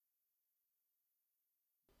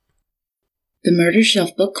The Murder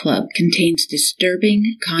Shelf Book Club contains disturbing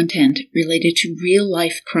content related to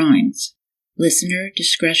real-life crimes. Listener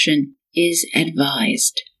discretion is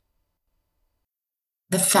advised.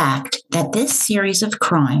 The fact that this series of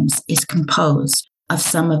crimes is composed of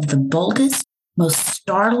some of the boldest, most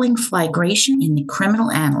startling flagration in the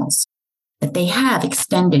criminal annals, that they have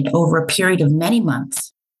extended over a period of many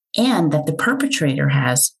months, and that the perpetrator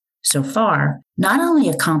has, so far, not only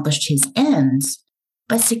accomplished his ends,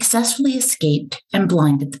 but successfully escaped and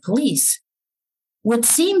blinded the police, would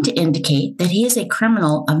seem to indicate that he is a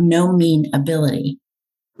criminal of no mean ability,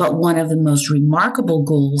 but one of the most remarkable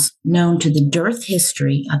ghouls known to the dearth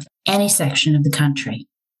history of any section of the country.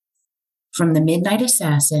 From The Midnight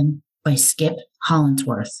Assassin by Skip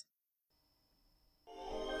Hollandsworth.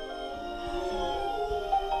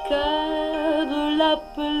 Cuddle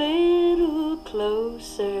up a little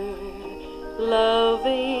closer,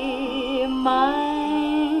 lovey mine.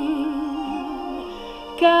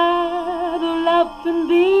 Cuddle up and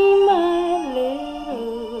be my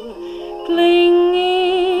little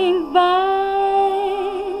clinging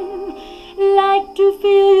vine. Like to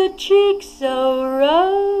feel your cheeks so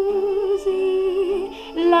rosy,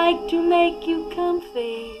 like to make you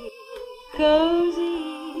comfy,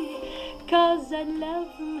 cozy, 'cause I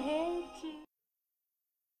love from head to...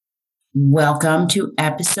 Welcome to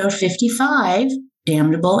episode 55,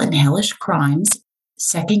 Damnable and Hellish Crimes,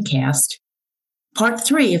 second cast, part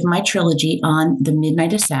 3 of my trilogy on The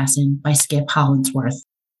Midnight Assassin by Skip Hollandsworth.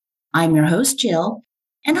 I'm your host, Jill,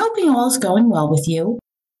 and hoping all is going well with you,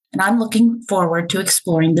 and I'm looking forward to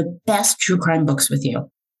exploring the best true crime books with you.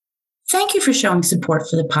 Thank you for showing support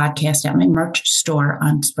for the podcast at my merch store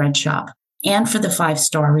on Spreadshop, and for the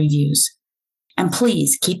 5-star reviews. And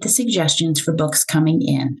please keep the suggestions for books coming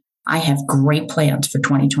in. I have great plans for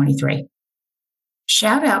 2023.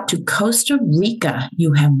 Shout out to Costa Rica.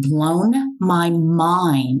 You have blown my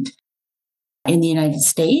mind. In the United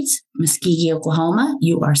States, Muskogee, Oklahoma,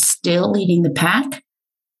 you are still leading the pack.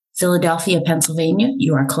 Philadelphia, Pennsylvania,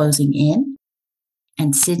 you are closing in.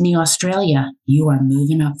 And Sydney, Australia, you are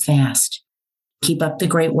moving up fast. Keep up the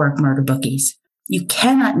great work, Murder Bookies. You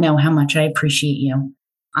cannot know how much I appreciate you.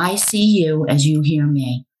 I see you as you hear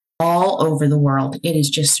me all over the world. It is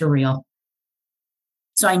just surreal.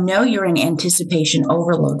 So I know you're in anticipation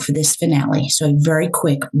overload for this finale, so a very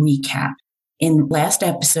quick recap. In last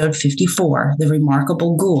episode 54, The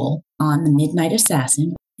Remarkable Ghoul on The Midnight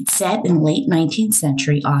Assassin, it's set in late 19th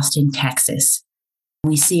century Austin, Texas.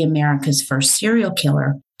 We see America's first serial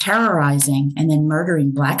killer terrorizing and then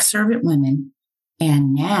murdering Black servant women,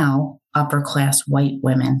 and now upper-class white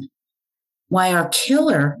women. Why our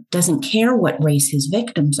killer doesn't care what race his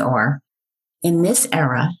victims are. In this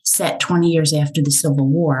era, set 20 years after the Civil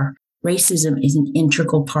War, racism is an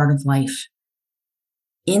integral part of life.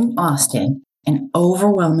 In Austin, an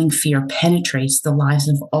overwhelming fear penetrates the lives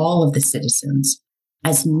of all of the citizens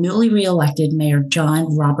as newly reelected Mayor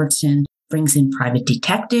John Robertson brings in private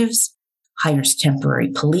detectives, hires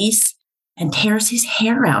temporary police, and tears his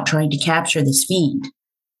hair out trying to capture this fiend.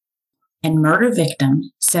 And murder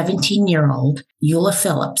victim, 17-year-old Eula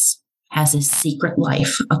Phillips, has a secret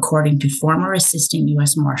life, according to former Assistant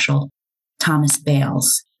U.S. Marshal Thomas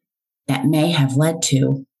Bales, that may have led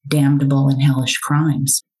to damnable and hellish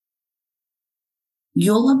crimes.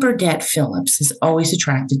 Eula Burdett Phillips has always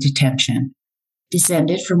attracted attention.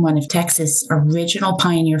 Descended from one of Texas' original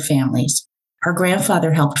pioneer families, her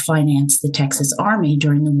grandfather helped finance the Texas Army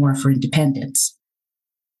during the War for Independence.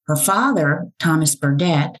 Her father, Thomas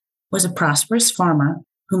Burdett, was a prosperous farmer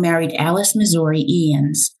who married Alice Missouri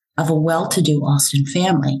Eanes of a well-to-do Austin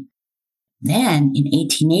family. Then, in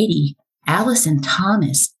 1880, Alice and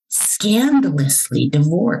Thomas scandalously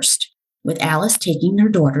divorced, with Alice taking their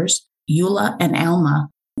daughters, Eula and Alma,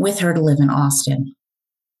 with her to live in Austin.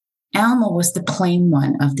 Alma was the plain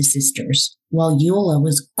one of the sisters, while Eula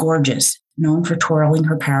was gorgeous, known for twirling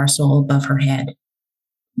her parasol above her head.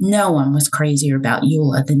 No one was crazier about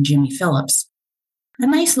Eula than Jimmy Phillips, a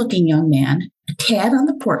nice-looking young man, a tad on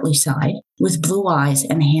the portly side, with blue eyes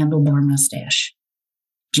and a handlebar mustache.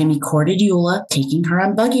 Jimmy courted Eula, taking her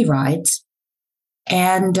on buggy rides,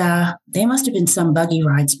 and they must have been some buggy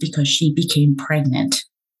rides because she became pregnant.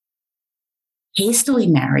 Hastily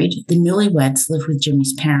married, the newlyweds lived with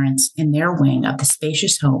Jimmy's parents in their wing of the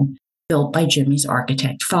spacious home built by Jimmy's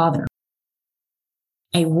architect father.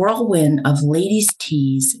 A whirlwind of ladies'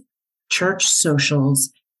 teas, church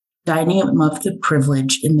socials, dining among the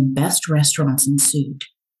privileged in the best restaurants ensued.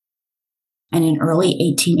 And in early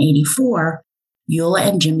 1884, Eula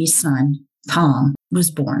and Jimmy's son, Tom,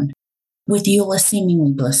 was born, with Eula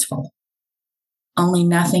seemingly blissful. Only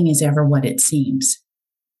nothing is ever what it seems.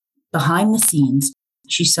 behind the scenes,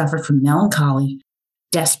 she suffered from melancholy,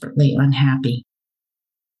 desperately unhappy.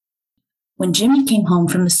 When Jimmy came home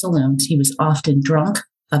from the saloons, he was often drunk,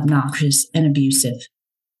 obnoxious, and abusive.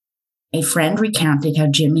 A friend recounted how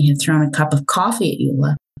Jimmy had thrown a cup of coffee at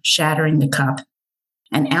Eula, shattering the cup,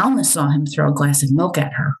 and Alma saw him throw a glass of milk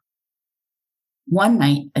at her. One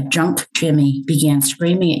night, a drunk Jimmy began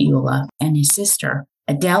screaming at Eula and his sister,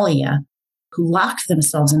 Adelia, who locked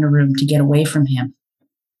themselves in a room to get away from him.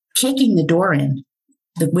 Kicking the door in,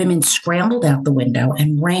 the women scrambled out the window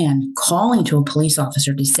and ran, calling to a police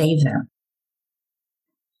officer to save them.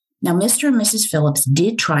 Now, Mr. and Mrs. Phillips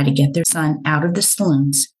did try to get their son out of the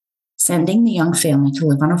saloons, sending the young family to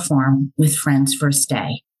live on a farm with friends for a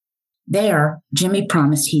stay. There, Jimmy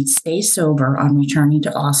promised he'd stay sober on returning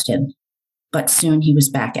to Austin, but soon he was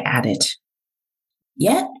back at it.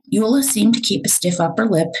 Yet, Eula seemed to keep a stiff upper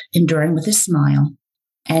lip, enduring with a smile,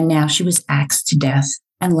 and now she was axed to death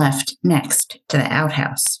and left next to the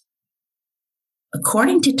outhouse.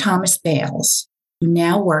 According to Thomas Bales, who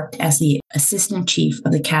now worked as the assistant chief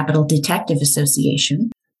of the Capital Detective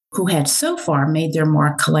Association, who had so far made their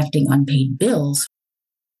mark collecting unpaid bills,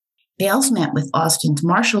 Bales met with Austin's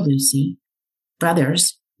Marshal Lucy,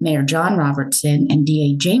 brothers, Mayor John Robertson and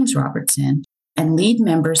DA James Robertson, and lead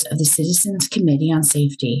members of the Citizens Committee on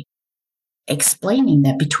Safety, explaining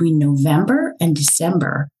that between November and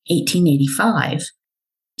December 1885,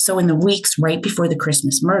 so in the weeks right before the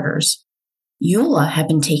Christmas murders, Eula had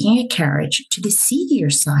been taking a carriage to the seedier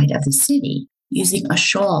side of the city, using a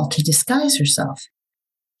shawl to disguise herself.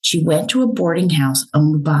 She went to a boarding house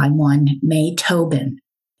owned by one May Tobin,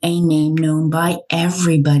 a name known by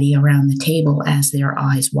everybody around the table as their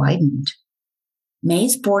eyes widened.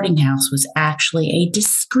 May's boarding house was actually a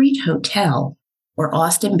discreet hotel where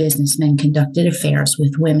Austin businessmen conducted affairs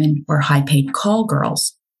with women or high-paid call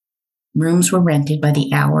girls. Rooms were rented by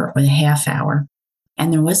the hour or the half hour,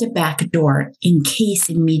 and there was a back door in case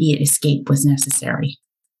immediate escape was necessary.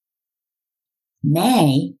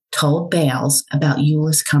 May told Bales about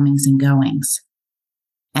Eula's comings and goings.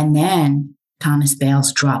 And then Thomas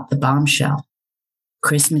Bales dropped the bombshell.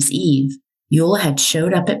 Christmas Eve, Eula had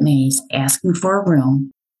showed up at May's asking for a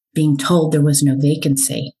room, being told there was no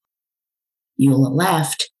vacancy. Eula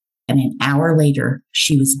left, and an hour later,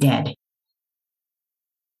 she was dead.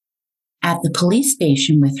 At the police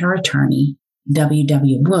station with her attorney,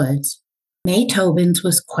 W.W. Woods, May Tobins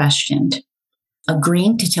was questioned,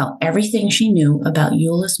 agreeing to tell everything she knew about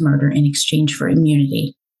Eula's murder in exchange for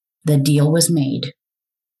immunity. The deal was made.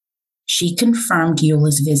 She confirmed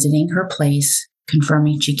Eula's visiting her place,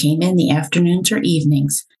 confirming she came in the afternoons or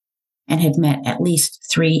evenings and had met at least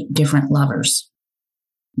 3 different lovers.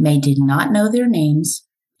 May did not know their names,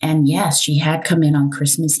 and yes, she had come in on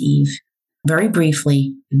Christmas Eve, very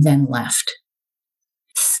briefly, then left.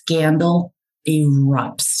 Scandal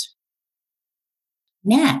erupts.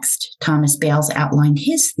 Next, Thomas Bales outlined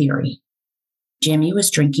his theory. Jimmy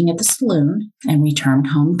was drinking at the saloon and returned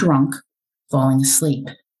home drunk, falling asleep.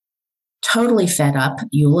 Totally fed up,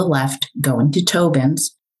 Eula left, going to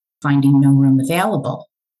Tobin's, finding no room available,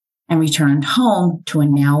 and returned home to a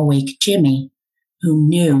now awake Jimmy, who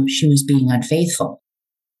knew she was being unfaithful.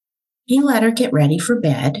 He let her get ready for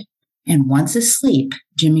bed, and once asleep,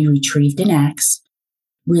 Jimmy retrieved an axe,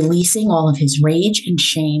 releasing all of his rage and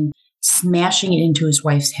shame, smashing it into his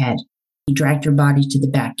wife's head. He dragged her body to the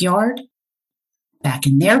backyard. Back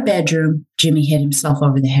in their bedroom, Jimmy hit himself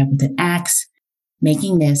over the head with an axe,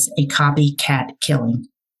 making this a copycat killing.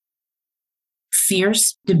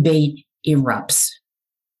 Fierce debate erupts.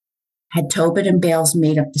 Had Tobin and Bales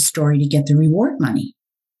made up the story to get the reward money?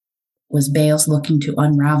 Was Bales looking to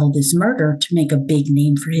unravel this murder to make a big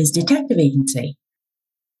name for his detective agency?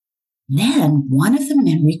 Then one of the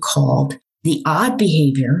men recalled the odd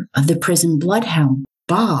behavior of the prison bloodhound,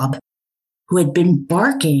 Bob, who had been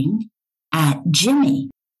barking at Jimmy.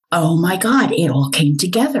 Oh my God, it all came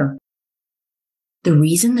together. The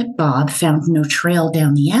reason that Bob found no trail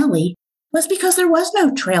down the alley was because there was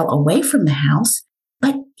no trail away from the house,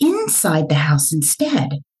 but inside the house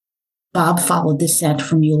instead. Bob followed the scent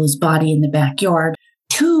from Eula's body in the backyard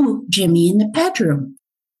to Jimmy in the bedroom.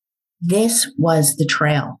 This was the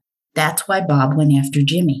trail. That's why Bob went after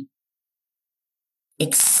Jimmy.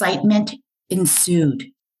 Excitement ensued.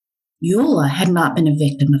 Eula had not been a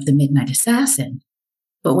victim of the Midnight Assassin,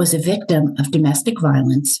 but was a victim of domestic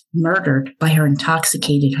violence, murdered by her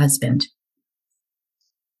intoxicated husband.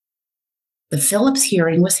 The Phillips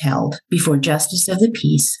hearing was held before Justice of the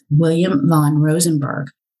Peace William von Rosenberg,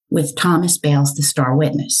 with Thomas Bales the star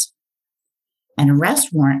witness. An arrest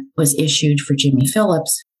warrant was issued for Jimmy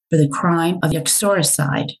Phillips for the crime of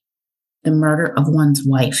uxoricide, the murder of one's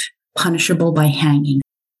wife, punishable by hanging.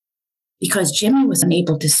 Because Jimmy was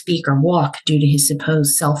unable to speak or walk due to his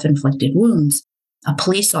supposed self-inflicted wounds, a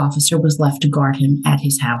police officer was left to guard him at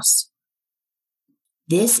his house.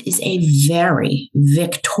 This is a very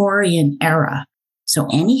Victorian era, so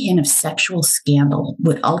any hint of sexual scandal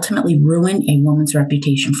would ultimately ruin a woman's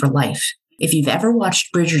reputation for life. If you've ever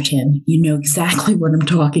watched Bridgerton, you know exactly what I'm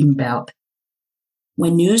talking about.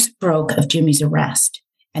 When news broke of Jimmy's arrest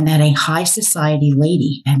and that a high society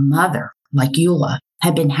lady and mother like Eula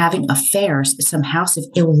had been having affairs at some house of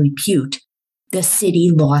ill repute, the city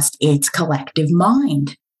lost its collective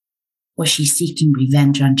mind. Was she seeking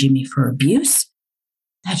revenge on Jimmy for abuse?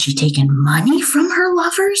 Had she taken money from her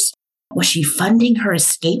lovers? Was she funding her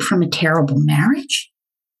escape from a terrible marriage?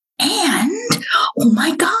 And, oh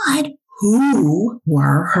my God, who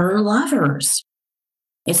were her lovers?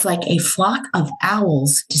 It's like a flock of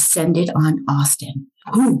owls descended on Austen.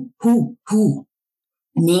 Who?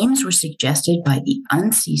 Names were suggested by the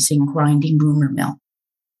unceasing grinding rumor mill.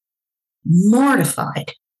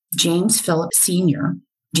 Mortified, James Phillips Sr.,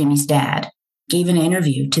 Jimmy's dad, gave an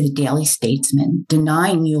interview to the Daily Statesman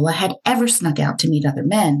denying Eula had ever snuck out to meet other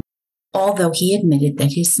men, although he admitted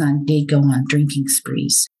that his son did go on drinking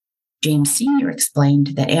sprees. James Sr.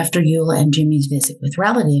 explained that after Eula and Jimmy's visit with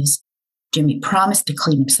relatives, Jimmy promised to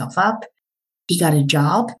clean himself up. He got a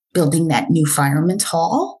job building that new fireman's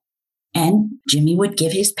hall, and Jimmy would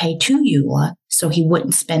give his pay to Eula so he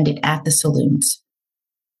wouldn't spend it at the saloons.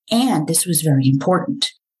 And this was very important.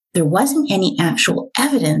 There wasn't any actual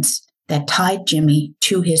evidence that tied Jimmy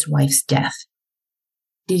to his wife's death.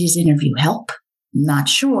 Did his interview help? Not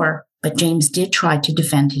sure, but James did try to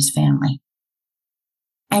defend his family.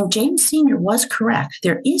 And James Sr. was correct.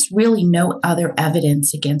 There is really no other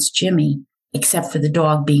evidence against Jimmy except for the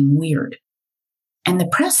dog being weird. And the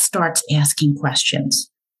press starts asking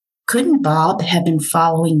questions. Couldn't Bob have been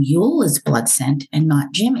following Eula's blood scent and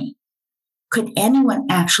not Jimmy? Could anyone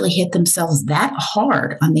actually hit themselves that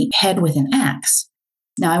hard on the head with an axe?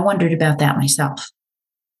 Now, I wondered about that myself.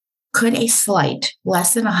 Could a slight,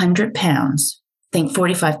 less than 100 pounds, think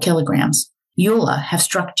 45 kilograms, Eula have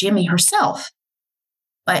struck Jimmy herself?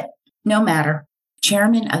 But no matter,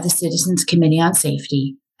 Chairman of the Citizens Committee on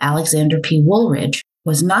Safety, Alexander P. Woolridge,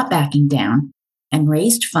 was not backing down and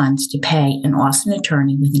raised funds to pay an Austen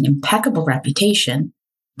attorney with an impeccable reputation,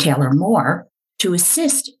 Taylor Moore, to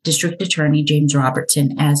assist District Attorney James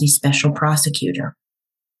Robertson as a special prosecutor.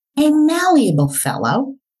 A malleable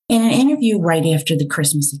fellow, in an interview right after the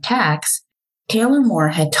Christmas attacks, Taylor Moore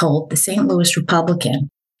had told the St. Louis Republican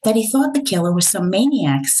that he thought the killer was some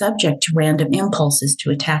maniac subject to random impulses to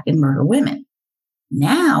attack and murder women.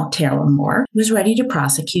 Now Taylor Moore was ready to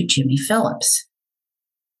prosecute Jimmy Phillips.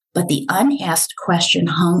 But the unasked question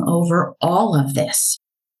hung over all of this.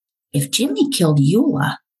 If Jimmy killed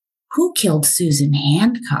Eula, who killed Susan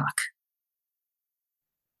Hancock?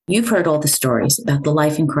 You've heard all the stories about the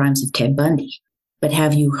life and crimes of Ted Bundy, but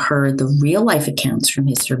have you heard the real-life accounts from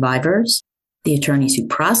his survivors, the attorneys who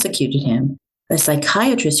prosecuted him, the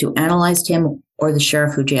psychiatrist who analyzed him, or the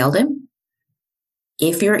sheriff who jailed him?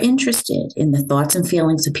 If you're interested in the thoughts and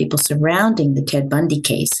feelings of people surrounding the Ted Bundy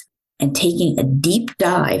case and taking a deep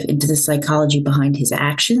dive into the psychology behind his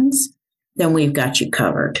actions, then we've got you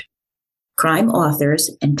covered. Crime authors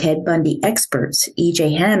and Ted Bundy experts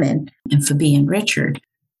E.J. Hammond and Fabian Richard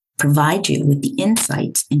provide you with the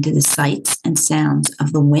insights into the sights and sounds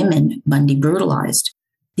of the women Bundy brutalized,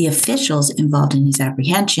 the officials involved in his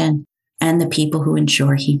apprehension, and the people who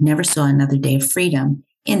ensure he never saw another day of freedom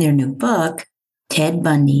in their new book, Ted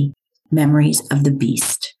Bundy, Memories of the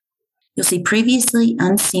Beast. You'll see previously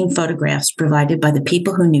unseen photographs provided by the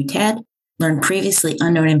people who knew Ted, learn previously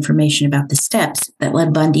unknown information about the steps that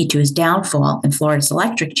led Bundy to his downfall in Florida's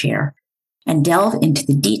electric chair, and delve into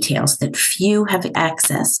the details that few have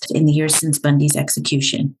accessed in the years since Bundy's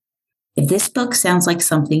execution. If this book sounds like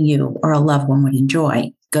something you or a loved one would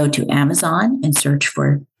enjoy, go to Amazon and search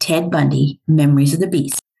for Ted Bundy, Memories of the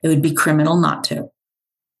Beast. It would be criminal not to.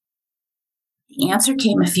 The answer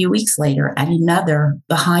came a few weeks later at another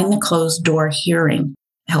behind-the-closed-door hearing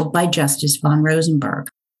held by Justice von Rosenberg.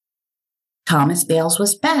 Thomas Bales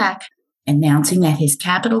was back, announcing that his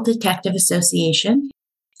Capital Detective Association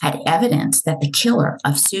had evidence that the killer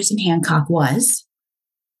of Susan Hancock was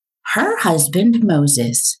her husband,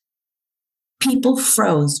 Moses. People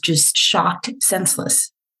froze, just shocked,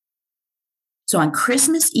 senseless. So on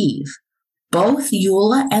Christmas Eve, both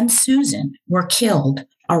Eula and Susan were killed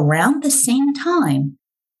around the same time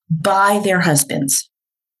by their husbands.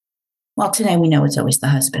 Well, today we know it's always the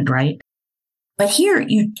husband, right? But here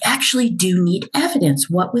you actually do need evidence.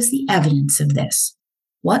 What was the evidence of this?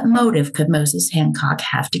 what motive could Moses Hancock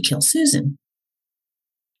have to kill Susan?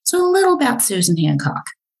 So a little about Susan Hancock.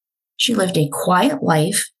 She lived a quiet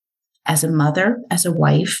life as a mother, as a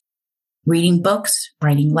wife, reading books,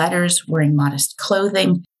 writing letters, wearing modest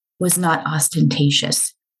clothing, was not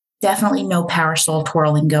ostentatious. Definitely no parasol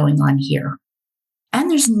twirling going on here. And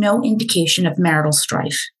there's no indication of marital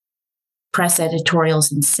strife. Press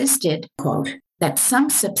editorials insisted, quote, that some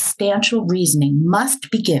substantial reasoning must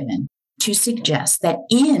be given to suggest that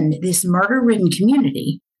in this murder-ridden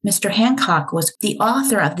community, Mr. Hancock was the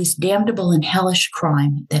author of this damnable and hellish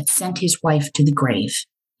crime that sent his wife to the grave,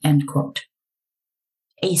 end quote.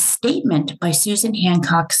 A statement by Susan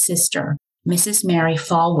Hancock's sister, Mrs. Mary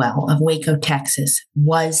Falwell of Waco, Texas,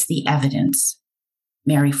 was the evidence.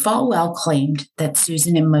 Mary Falwell claimed that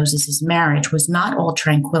Susan and Moses' marriage was not all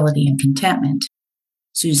tranquility and contentment.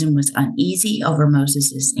 Susan was uneasy over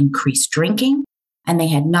Moses' increased drinking, and they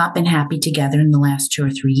had not been happy together in the last 2 or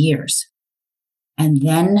 3 years. And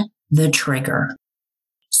then the trigger.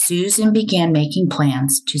 Susan began making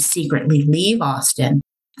plans to secretly leave Austin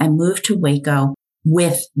and move to Waco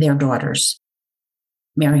with their daughters.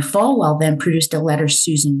 Mary Falwell then produced a letter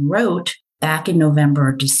Susan wrote back in November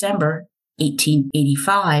or December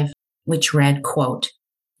 1885, which read, quote,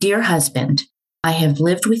 "Dear husband, I have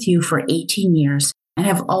lived with you for 18 years and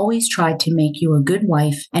have always tried to make you a good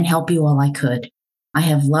wife and help you all I could. I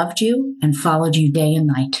have loved you and followed you day and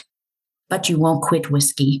night. But you won't quit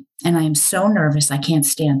whiskey, and I am so nervous I can't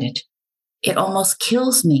stand it. It almost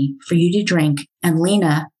kills me for you to drink, and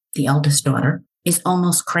Lena, the eldest daughter, is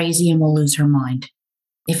almost crazy and will lose her mind.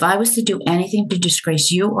 If I was to do anything to disgrace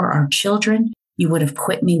you or our children, you would have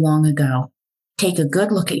quit me long ago. Take a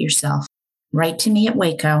good look at yourself. Write to me at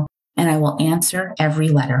Waco, and I will answer every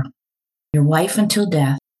letter. Your wife until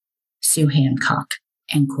death, Sue Hancock,"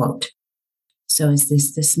 end quote. So is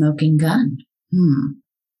this the smoking gun?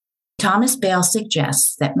 Thomas Bale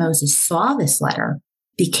suggests that Moses saw this letter,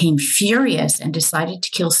 became furious, and decided to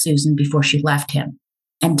kill Susan before she left him,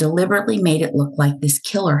 and deliberately made it look like this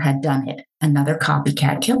killer had done it, another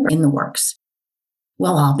copycat killer in the works.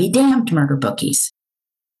 Well, I'll be damned, murder bookies.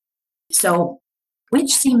 So,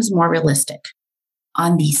 which seems more realistic?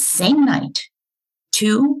 On the same night,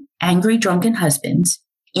 2 angry drunken husbands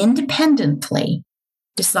independently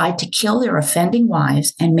decide to kill their offending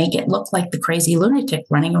wives and make it look like the crazy lunatic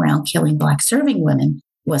running around killing black serving women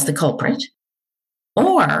was the culprit,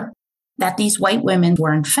 or that these white women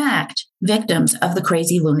were in fact victims of the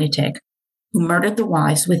crazy lunatic who murdered the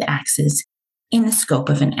wives with axes in the scope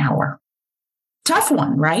of an hour. Tough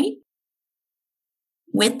one, right?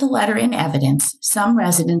 With the letter in evidence, some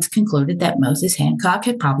residents concluded that Moses Hancock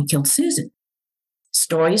had probably killed Susan.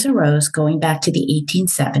 Stories arose going back to the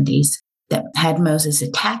 1870s that had Moses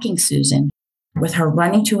attacking Susan, with her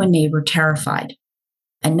running to a neighbor terrified.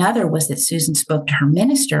 Another was that Susan spoke to her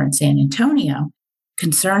minister in San Antonio,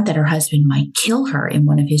 concerned that her husband might kill her in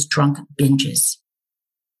one of his drunk binges.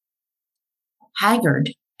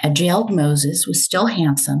 Haggard, a jailed Moses, was still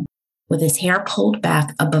handsome, with his hair pulled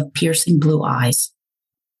back above piercing blue eyes.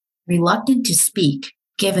 Reluctant to speak,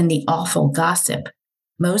 given the awful gossip,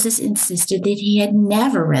 Moses insisted that he had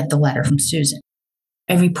never read the letter from Susan.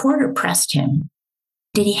 A reporter pressed him.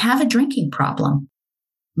 Did he have a drinking problem?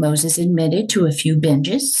 Moses admitted to a few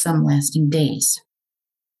binges, some lasting days.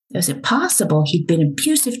 Was it possible he'd been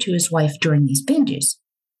abusive to his wife during these binges?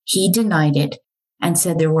 He denied it and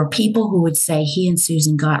said there were people who would say he and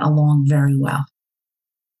Susan got along very well.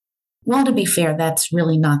 Well, to be fair, that's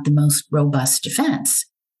really not the most robust defense.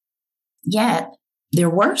 Yet, there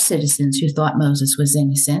were citizens who thought Moses was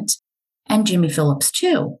innocent, and Jimmy Phillips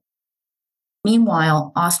too.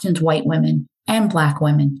 Meanwhile, Austin's white women and black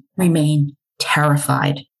women remain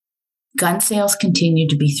terrified. Gun sales continue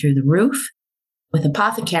to be through the roof, with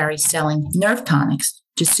apothecaries selling nerve tonics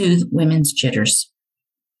to soothe women's jitters.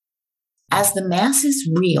 As the masses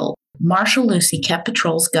reeled, Marshal Lucy kept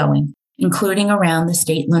patrols going, including around the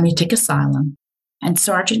state lunatic asylum, and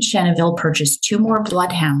Sergeant Cheneville purchased 2 more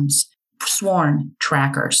bloodhounds, sworn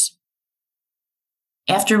trackers.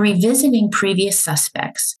 After revisiting previous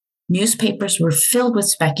suspects, newspapers were filled with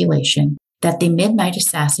speculation that the midnight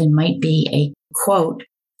assassin might be a, quote,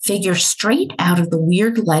 figure straight out of the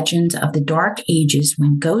weird legends of the dark ages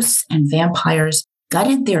when ghosts and vampires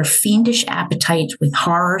gutted their fiendish appetites with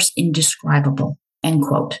horrors indescribable, end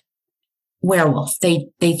quote. Werewolf. They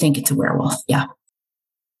think it's a werewolf. Yeah.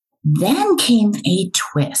 Then came a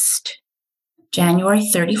twist. January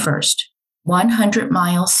 31st, 100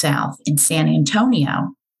 miles south in San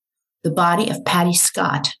Antonio, the body of Patty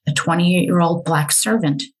Scott, a 28-year-old black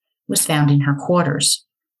servant, was found in her quarters.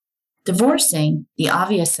 Divorcing, the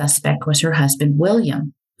obvious suspect was her husband,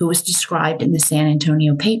 William, who was described in the San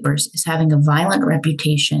Antonio papers as having a violent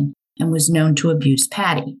reputation and was known to abuse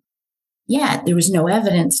Patty. Yet, there was no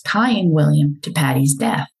evidence tying William to Patty's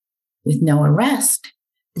death. With no arrest,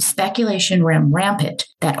 the speculation ran rampant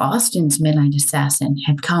that Austin's midnight assassin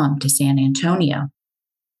had come to San Antonio.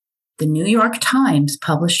 The New York Times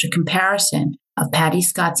published a comparison of Patty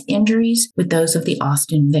Scott's injuries with those of the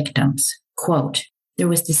Austin victims. Quote, "There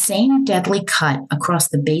was the same deadly cut across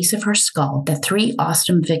the base of her skull that 3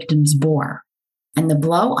 Austin victims bore, and the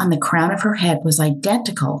blow on the crown of her head was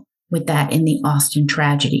identical with that in the Austin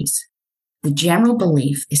tragedies. The general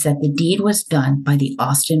belief is that the deed was done by the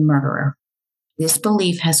Austin murderer. This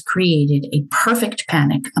belief has created a perfect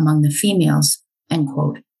panic among the females," end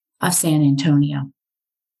quote, of San Antonio.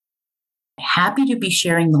 Happy to be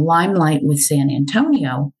sharing the limelight with San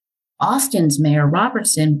Antonio, Austin's Mayor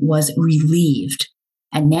Robertson was relieved,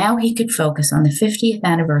 and now he could focus on the 50th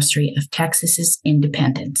anniversary of Texas's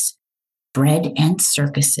independence. Bread and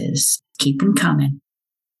circuses, keep them coming.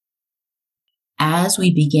 As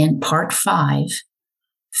we begin Part 5,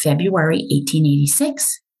 February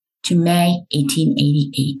 1886 to May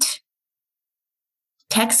 1888.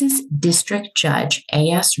 Texas District Judge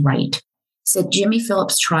A.S. Wright said Jimmy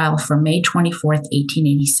Phillips' trial for May 24,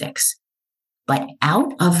 1886. But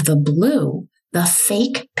out of the blue, the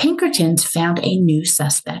fake Pinkertons found a new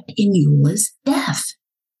suspect in Eula's death.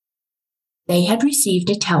 They had received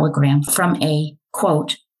a telegram from a,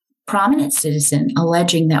 quote, prominent citizen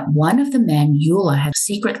alleging that one of the men Eula had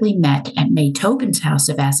secretly met at May Tobin's house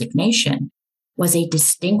of assignation was a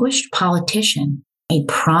distinguished politician, a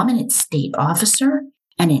prominent state officer,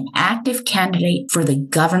 and an active candidate for the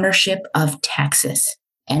governorship of Texas,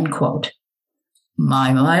 end quote.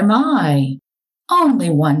 My. Only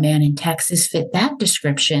one man in Texas fit that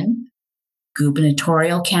description.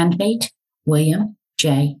 Gubernatorial candidate, William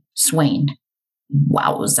J. Swain.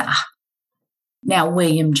 Wowza. Now,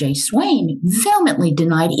 William J. Swain vehemently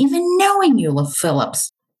denied even knowing Eula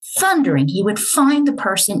Phillips, thundering he would find the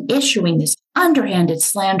person issuing this underhanded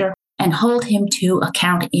slander and hold him to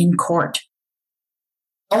account in court.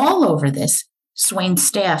 All over this, Swain's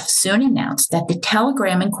staff soon announced that the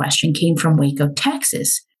telegram in question came from Waco,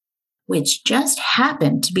 Texas, which just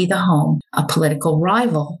happened to be the home of political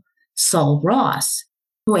rival Sol Ross,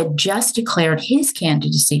 who had just declared his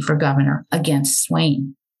candidacy for governor against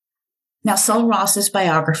Swain. Now, Sol Ross's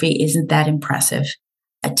biography isn't that impressive.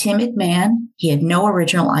 A timid man, he had no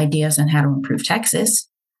original ideas on how to improve Texas.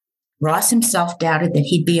 Ross himself doubted that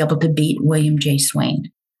he'd be able to beat William J.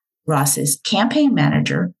 Swain. Ross's campaign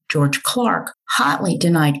manager, George Clark, hotly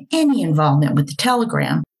denied any involvement with the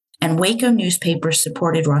telegram, and Waco newspapers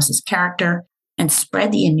supported Ross's character and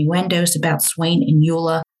spread the innuendos about Swain and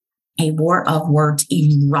Eula, a war of words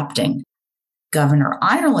erupting. Governor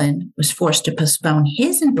Ireland was forced to postpone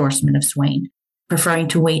his endorsement of Swain, preferring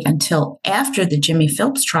to wait until after the Jimmy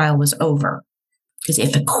Phillips trial was over, because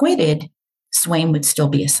if acquitted, Swain would still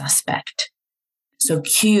be a suspect. So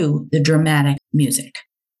cue the dramatic music.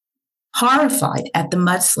 Horrified at the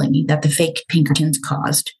mudslinging that the fake Pinkertons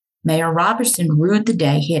caused, Mayor Robertson rued the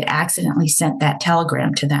day he had accidentally sent that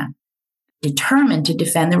telegram to them. Determined to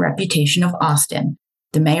defend the reputation of Austin,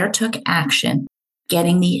 the mayor took action,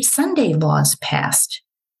 getting the Sunday laws passed.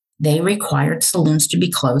 They required saloons to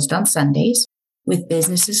be closed on Sundays, with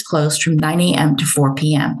businesses closed from 9 a.m. to 4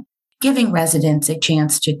 p.m., giving residents a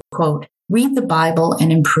chance to, quote, read the Bible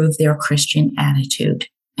and improve their Christian attitude,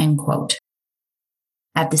 end quote.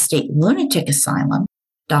 At the state lunatic asylum,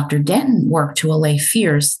 Dr. Denton worked to allay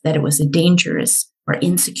fears that it was a dangerous or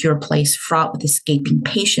insecure place fraught with escaping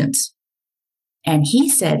patients. And he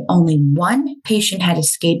said only one patient had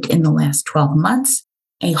escaped in the last 12 months,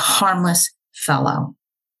 a harmless fellow.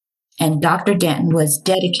 And Dr. Denton was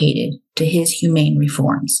dedicated to his humane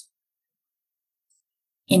reforms.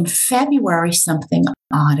 In February, something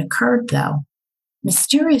odd occurred, though.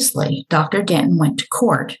 Mysteriously, Dr. Denton went to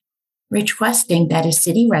court, requesting that a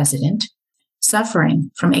city resident,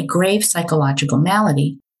 suffering from a grave psychological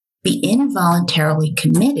malady, be involuntarily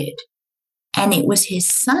committed. And it was his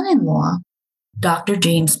son-in-law, Dr.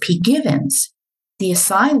 James P. Givens, the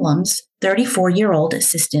asylum's 34-year-old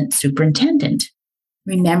assistant superintendent.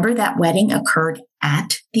 Remember that wedding occurred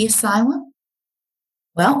at the asylum?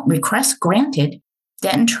 Well, request granted,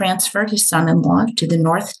 Denton transferred his son-in-law to the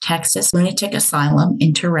North Texas Lunatic Asylum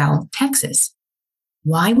in Terrell, Texas.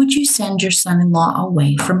 Why would you send your son-in-law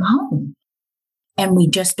away from home? And we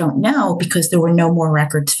just don't know because there were no more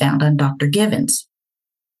records found on Dr. Givens.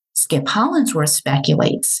 Skip Hollandsworth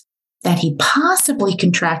speculates that he possibly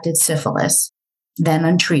contracted syphilis then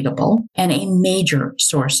untreatable, and a major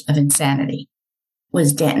source of insanity.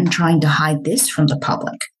 Was Denton trying to hide this from the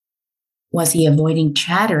public? Was he avoiding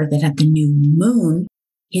chatter that at the new moon,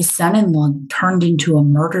 his son-in-law turned into a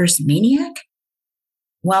murderous maniac?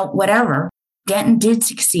 Well, whatever, Denton did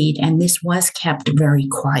succeed, and this was kept very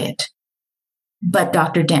quiet. But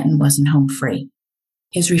Dr. Denton wasn't home free.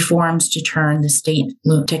 His reforms to turn the state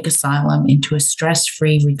lunatic asylum into a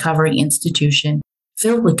stress-free recovery institution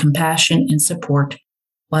filled with compassion and support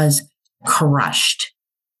was crushed.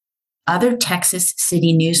 Other Texas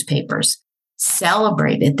city newspapers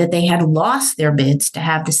celebrated that they had lost their bids to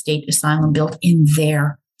have the state asylum built in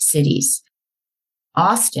their cities.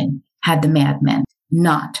 Austin had the madmen,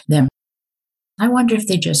 not them. I wonder if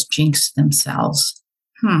they just jinxed themselves.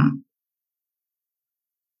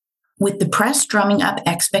 With the press drumming up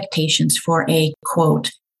expectations for a,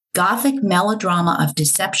 quote, Gothic melodrama of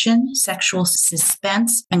deception, sexual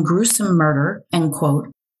suspense, and gruesome murder, end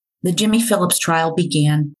quote, the Jimmy Phillips trial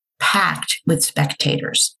began packed with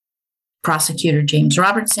spectators. Prosecutor James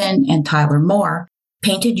Robertson and Tyler Moore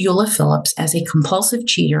painted Eula Phillips as a compulsive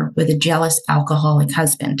cheater with a jealous alcoholic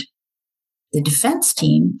husband. The defense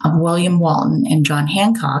team of William Walton and John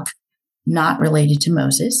Hancock, not related to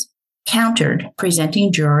Moses, countered,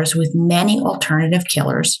 presenting jurors with many alternative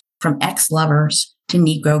killers, from ex-lovers to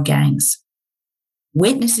Negro gangs.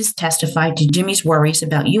 Witnesses testified to Jimmy's worries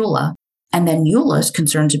about Eula, and then Eula's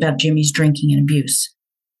concerns about Jimmy's drinking and abuse.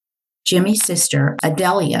 Jimmy's sister,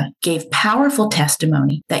 Adelia, gave powerful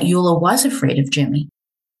testimony that Eula was afraid of Jimmy.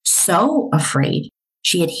 So afraid,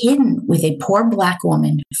 she had hidden with a poor Black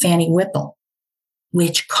woman, Fanny Whipple,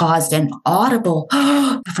 which caused an audible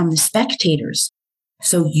from the spectators.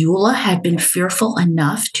 So Eula had been fearful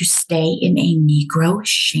enough to stay in a Negro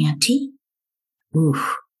shanty?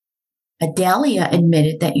 Oof. Adelia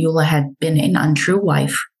admitted that Eula had been an untrue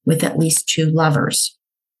wife with at least 2 lovers.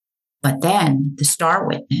 But then the star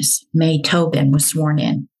witness, May Tobin, was sworn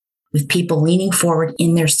in, with people leaning forward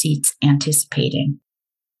in their seats anticipating.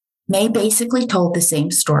 May basically told the same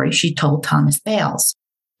story she told Thomas Bales,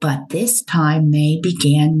 but this time May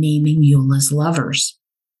began naming Eula's lovers.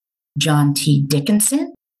 John T.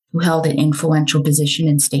 Dickinson, who held an influential position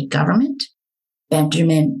in state government,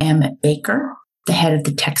 Benjamin M. Baker, the head of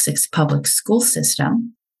the Texas public school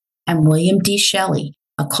system, and William D. Shelley,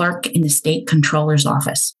 a clerk in the state controller's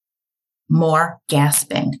office. More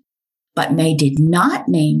gasping. But May did not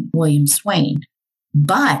name William Swain,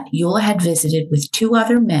 but Eula had visited with 2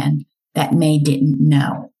 other men that May didn't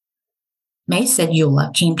know. May said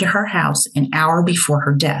Eula came to her house an hour before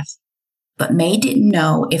her death, but May didn't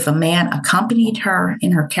know if a man accompanied her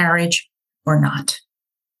in her carriage or not.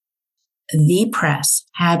 The press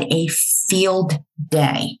had a field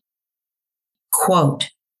day. Quote,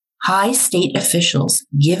 high state officials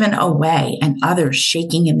given away and others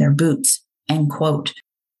shaking in their boots, end quote,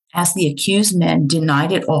 as the accused men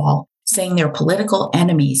denied it all, saying their political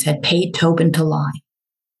enemies had paid Tobin to lie.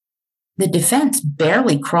 The defense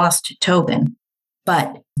barely crossed Tobin,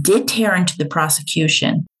 but did tear into the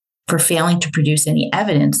prosecution for failing to produce any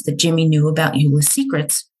evidence that Jimmy knew about Eula's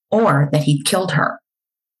secrets or that he'd killed her.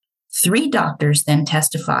 3 doctors then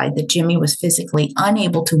testified that Jimmy was physically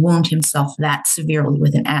unable to wound himself that severely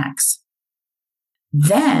with an axe.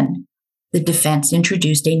 Then the defense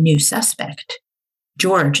introduced a new suspect,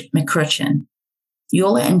 George McCutcheon.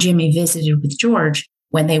 Eula and Jimmy visited with George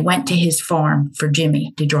when they went to his farm for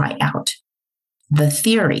Jimmy to dry out. The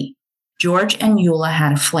theory, George and Eula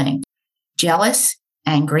had a fling. Jealous,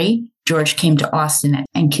 angry, George came to Austin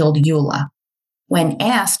and killed Eula. When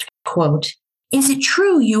asked, quote, is it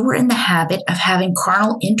true you were in the habit of having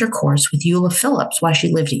carnal intercourse with Eula Phillips while she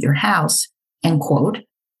lived at your house? End quote.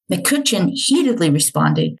 McCutcheon heatedly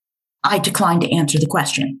responded, I decline to answer the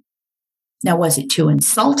question. Now, was it too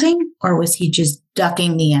insulting, or was he just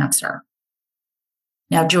ducking the answer?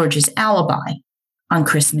 Now, George's alibi. On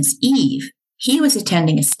Christmas Eve, he was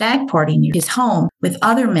attending a stag party near his home with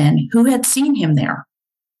other men who had seen him there.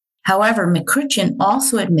 However, McCutcheon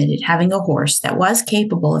also admitted having a horse that was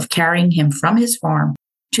capable of carrying him from his farm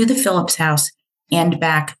to the Phillips house and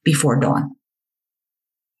back before dawn.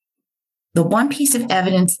 The one piece of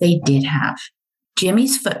evidence they did have,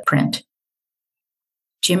 Jimmy's footprint.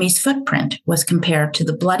 Jimmy's footprint was compared to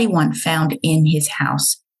the bloody one found in his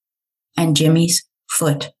house, and Jimmy's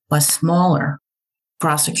foot was smaller.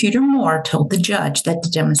 Prosecutor Moore told the judge that the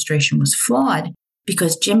demonstration was flawed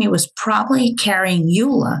because Jimmy was probably carrying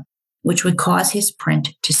Eula, which would cause his print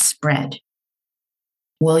to spread.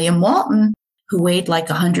 William Walton, who weighed like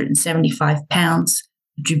 175 pounds,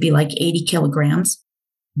 which would be like 80 kilograms,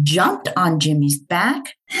 jumped on Jimmy's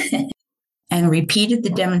back and repeated the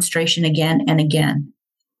demonstration again and again.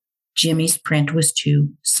 Jimmy's print was too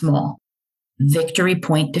small. Victory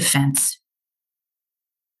point defense.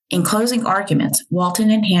 In closing arguments,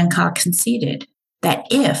 Walton and Hancock conceded that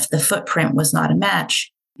if the footprint was not a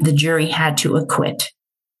match, the jury had to acquit.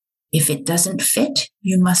 If it doesn't fit,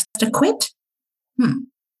 you must acquit?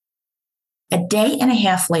 A day and a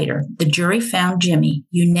half later, the jury found Jimmy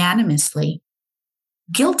unanimously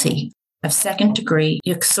guilty of second-degree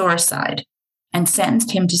uxoricide and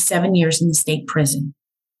sentenced him to 7 years in the state prison.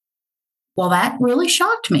 Well, that really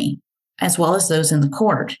shocked me, as well as those in the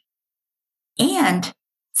court. And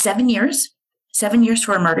 7 years? 7 years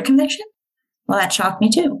for a murder conviction? Well, that shocked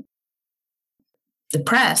me too. The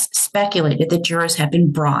press speculated that jurors had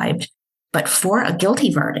been bribed, but for a guilty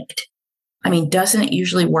verdict. I mean, doesn't it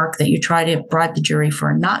usually work that you try to bribe the jury for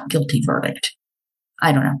a not guilty verdict?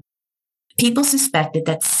 I don't know. People suspected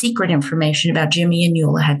that secret information about Jimmy and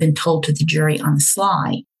Eula had been told to the jury on the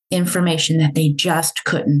sly, information that they just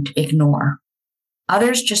couldn't ignore.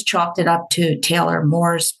 Others just chalked it up to Taylor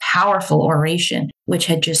Moore's powerful oration, which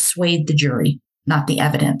had just swayed the jury, not the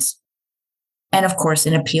evidence. And of course,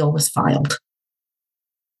 an appeal was filed.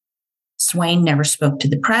 Swain never spoke to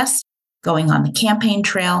the press, going on the campaign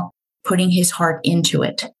trail, putting his heart into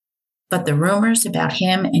it. But the rumors about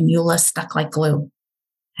him and Eula stuck like glue.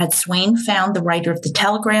 Had Swain found the writer of the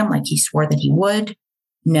telegram like he swore that he would?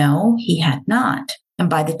 No, he had not. And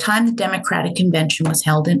by the time the Democratic convention was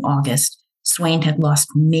held in August, Swain had lost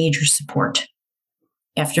major support.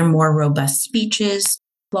 After more robust speeches,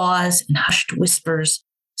 applause, and hushed whispers,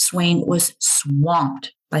 Swain was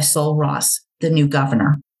swamped by Sol Ross, the new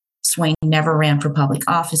governor. Swain never ran for public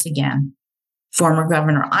office again. Former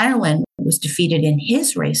Governor Ireland was defeated in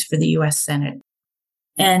his race for the U.S. Senate.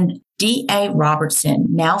 And D.A. Robertson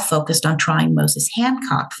now focused on trying Moses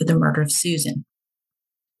Hancock for the murder of Susan.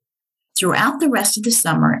 Throughout the rest of the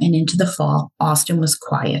summer and into the fall, Austin was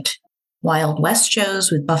quiet. Wild West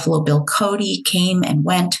shows with Buffalo Bill Cody came and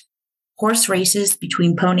went. Horse races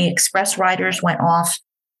between Pony Express riders went off.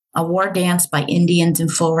 A war dance by Indians in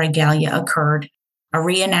full regalia occurred. A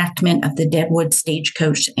reenactment of the Deadwood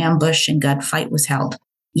stagecoach ambush and gunfight was held.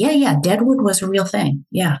 Yeah, Deadwood was a real thing.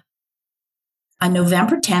 Yeah. On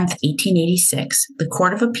November 10th, 1886, the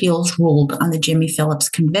Court of Appeals ruled on the Jimmy Phillips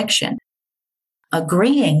conviction,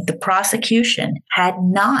 agreeing the prosecution had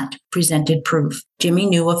not presented proof Jimmy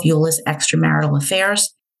knew of Eula's extramarital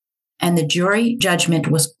affairs, and the jury judgment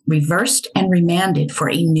was reversed and remanded for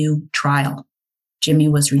a new trial. Jimmy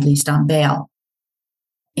was released on bail.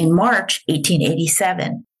 In March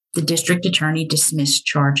 1887, the district attorney dismissed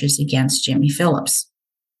charges against Jimmy Phillips.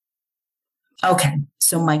 Okay,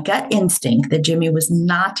 so my gut instinct that Jimmy was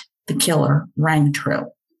not the killer rang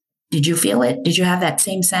true. Did you feel it? Did you have that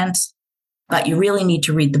same sense? But you really need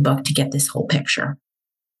to read the book to get this whole picture.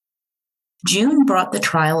 June brought the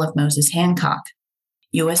trial of Moses Hancock.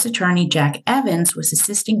 U.S. Attorney Jack Evans was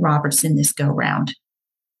assisting Robertson this go-round.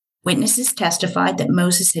 Witnesses testified that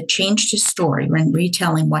Moses had changed his story when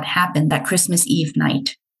retelling what happened that Christmas Eve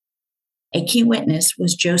night. A key witness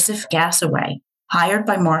was Joseph Gassaway, hired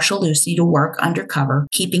by Marshal Lucy to work undercover,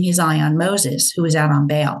 keeping his eye on Moses, who was out on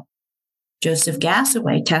bail. Joseph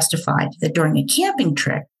Gassaway testified that during a camping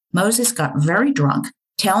trip, Moses got very drunk,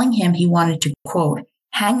 telling him he wanted to, quote,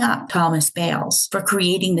 hang up Thomas Bales for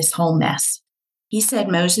creating this whole mess. He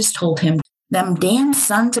said Moses told him, them damn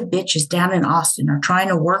sons of bitches down in Austin are trying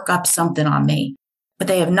to work up something on me, but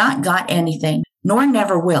they have not got anything, nor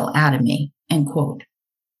never will, out of me, end quote.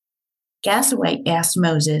 Gassaway asked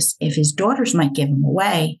Moses if his daughters might give him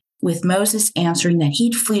away, with Moses answering that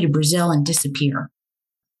he'd flee to Brazil and disappear.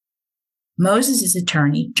 Moses'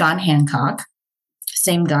 attorney, John Hancock,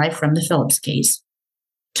 same guy from the Phillips case,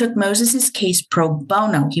 took Moses' case pro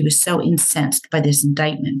bono. He was so incensed by this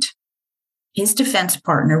indictment. His defense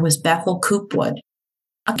partner was Bethel Coopwood,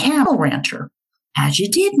 a camel rancher, as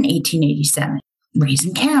you did in 1887,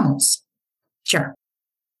 raising camels. Sure.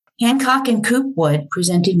 Hancock and Coopwood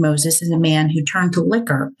presented Moses as a man who turned to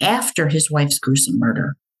liquor after his wife's gruesome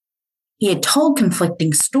murder. He had told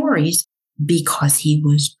conflicting stories because he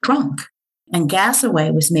was drunk, and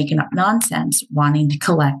Gassaway was making up nonsense, wanting to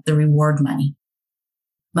collect the reward money.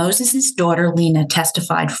 Moses' daughter, Lena,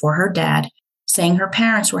 testified for her dad, saying her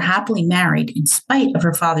parents were happily married in spite of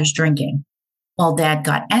her father's drinking. While Dad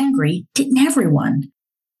got angry, didn't everyone?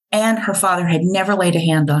 And her father had never laid a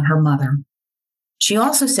hand on her mother. She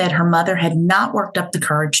also said her mother had not worked up the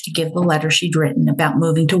courage to give the letter she'd written about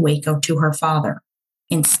moving to Waco to her father.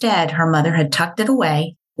 Instead, her mother had tucked it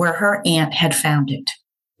away where her aunt had found it.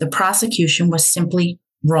 The prosecution was simply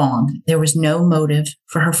wrong. There was no motive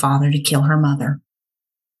for her father to kill her mother.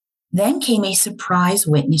 Then came a surprise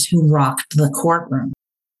witness who rocked the courtroom,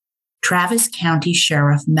 Travis County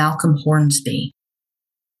Sheriff Malcolm Hornsby.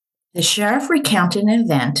 The sheriff recounted an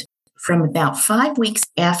event from about 5 weeks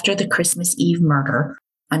after the Christmas Eve murder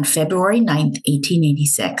on February 9,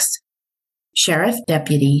 1886. Sheriff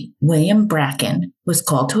Deputy William Bracken was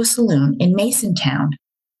called to a saloon in Masontown,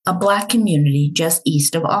 a Black community just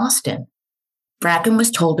east of Austin. Bracken was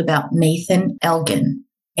told about Nathan Elgin,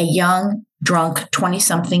 a young, drunk,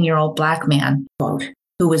 20-something-year-old Black man, quote,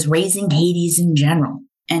 who was raising Hades in general,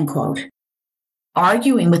 end quote.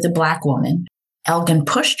 Arguing with a Black woman, Elgin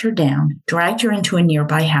pushed her down, dragged her into a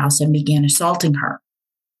nearby house, and began assaulting her.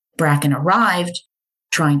 Bracken arrived,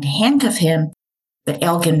 trying to handcuff him, but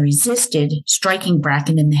Elgin resisted, striking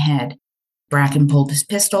Bracken in the head. Bracken pulled his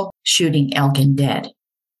pistol, shooting Elgin dead.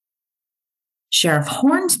 Sheriff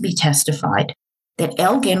Hornsby testified that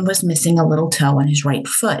Elgin was missing a little toe on his right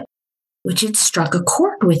foot, which had struck a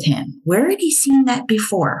chord with him. Where had he seen that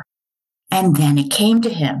before? And then it came to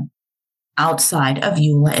him. Outside of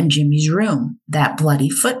Eula and Jimmy's room, that bloody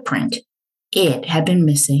footprint. It had been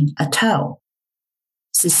missing a toe.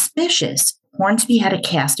 Suspicious, Hornsby had a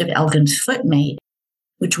cast of Elgin's foot made,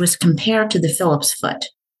 which was compared to the Phillips foot.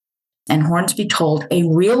 And Hornsby told a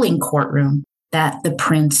reeling courtroom that the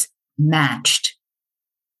prints matched.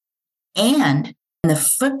 And the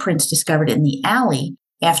footprints discovered in the alley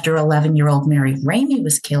after 11-year-old Mary Ramey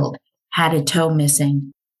was killed had a toe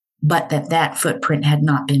missing, but that footprint had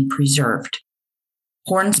not been preserved.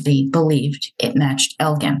 Hornsby believed it matched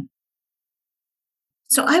Elgin.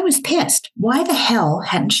 So I was pissed. Why the hell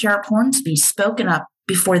hadn't Sheriff Hornsby spoken up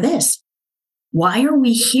before this? Why are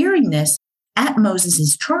we hearing this at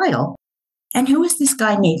Moses' trial? And who is this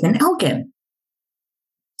guy, Nathan Elgin?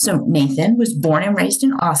 So Nathan was born and raised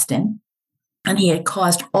in Austin, and he had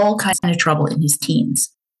caused all kinds of trouble in his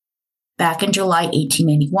teens. Back in July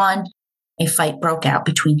 1881, a fight broke out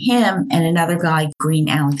between him and another guy, Green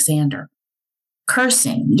Alexander.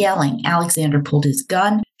 Cursing, yelling, Alexander pulled his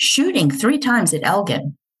gun, shooting 3 times at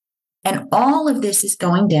Elgin. And all of this is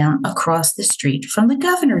going down across the street from the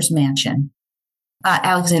governor's mansion.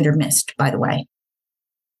 Alexander missed, by the way.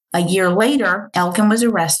 A year later, Elgin was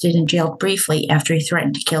arrested and jailed briefly after he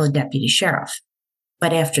threatened to kill a deputy sheriff.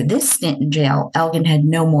 But after this stint in jail, Elgin had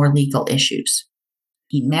no more legal issues.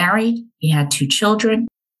 He married, he had 2 children,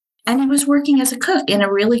 and he was working as a cook in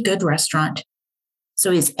a really good restaurant.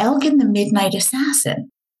 So is Elgin the midnight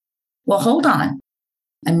assassin? Well, hold on.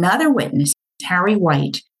 Another witness, Harry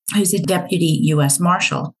White, who's a deputy U.S.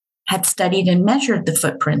 Marshal, had studied and measured the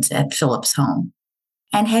footprints at Phillips' home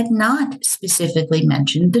and had not specifically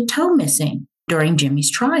mentioned the toe missing during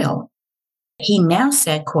Jimmy's trial. He now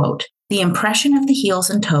said, quote, "The impression of the heels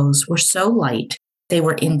and toes were so light they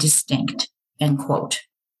were indistinct," end quote.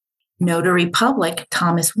 Notary public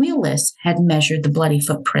Thomas Wheelis had measured the bloody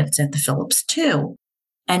footprints at the Phillips too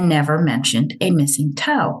and never mentioned a missing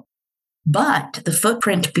toe. But the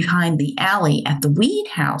footprint behind the alley at the Weed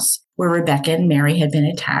house where Rebecca and Mary had been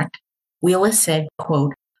attacked, Wheelis said,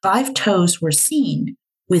 quote, 5 toes were seen,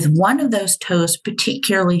 with one of those toes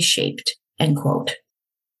particularly shaped, end quote.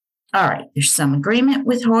 All right, there's some agreement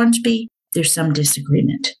with Hornsby, there's some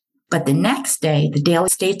disagreement. But the next day, the Daily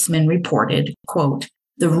Statesman reported, quote,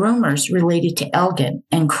 "The rumors related to Elgin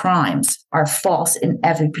and crimes are false in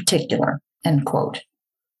every particular," end quote.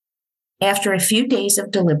 After a few days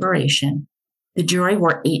of deliberation, the jury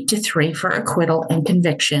were 8-3 for acquittal and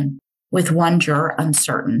conviction, with 1 juror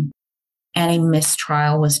uncertain, and a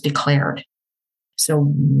mistrial was declared. So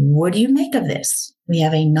what do you make of this? We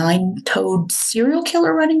have a 9-toed serial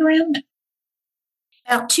killer running around?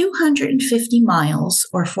 About 250 miles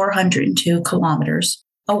or 402 kilometers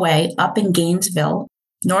away up in Gainesville,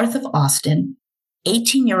 north of Austin,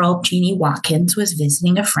 18-year-old Jeannie Watkins was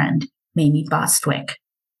visiting a friend, Mamie Bostwick.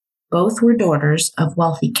 Both were daughters of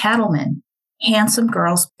wealthy cattlemen, handsome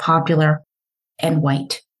girls, popular, and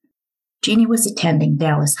white. Jeannie was attending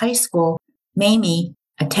Dallas High School, Mamie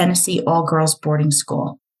a Tennessee all-girls boarding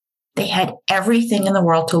school. They had everything in the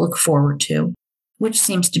world to look forward to, which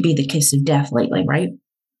seems to be the kiss of death lately, right?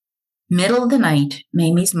 Middle of the night,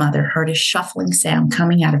 Mamie's mother heard a shuffling sound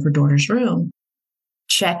coming out of her daughter's room.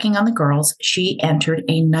 Checking on the girls, she entered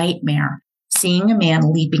a nightmare, seeing a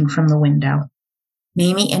man leaping from the window.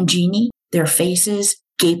 Mamie and Jeannie, their faces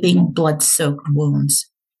gaping, blood-soaked wounds.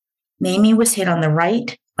 Mamie was hit on the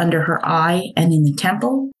right, under her eye, and in the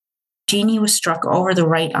temple. Jeannie was struck over the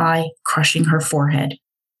right eye, crushing her forehead.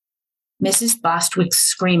 Mrs. Bostwick's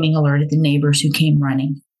screaming alerted the neighbors who came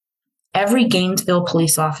running. Every Gainesville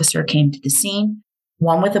police officer came to the scene,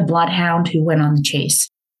 one with a bloodhound who went on the chase.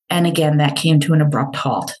 And again, that came to an abrupt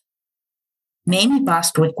halt. Mamie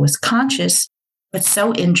Bostwick was conscious, but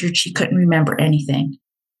so injured she couldn't remember anything.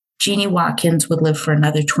 Jeannie Watkins would live for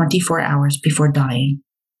another 24 hours before dying.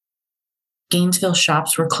 Gainesville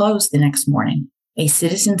shops were closed the next morning. A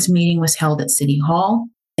citizens' meeting was held at City Hall,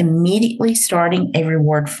 immediately starting a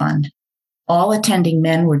reward fund. All attending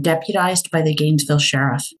men were deputized by the Gainesville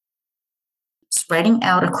sheriff. Spreading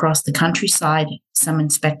out across the countryside, some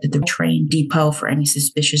inspected the train depot for any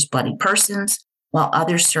suspicious bloody persons, while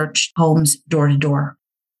others searched homes door to door.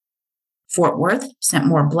 Fort Worth sent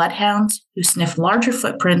more bloodhounds who sniffed larger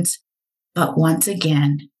footprints, but once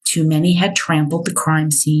again, too many had trampled the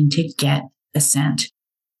crime scene to get a scent.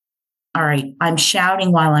 All right, I'm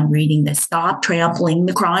shouting while I'm reading this. Stop trampling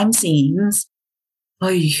the crime scenes.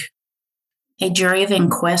 Oy. A jury of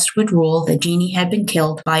inquest would rule that Jeannie had been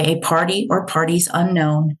killed by a party or parties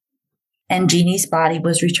unknown, and Jeannie's body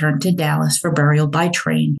was returned to Dallas for burial by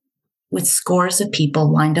train, with scores of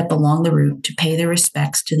people lined up along the route to pay their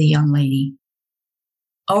respects to the young lady.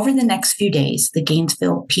 Over the next few days, the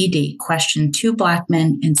Gainesville PD questioned 2 Black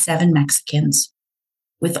men and 7 Mexicans,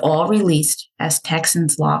 with all released as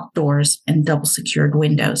Texans locked doors and double-secured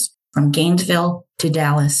windows from Gainesville to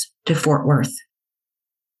Dallas to Fort Worth.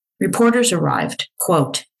 Reporters arrived,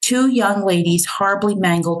 quote, 2 young ladies horribly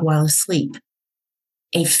mangled while asleep.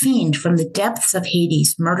 A fiend from the depths of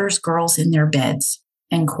Hades murders girls in their beds,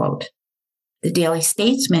 end quote. The Daily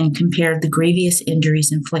Statesman compared the grievous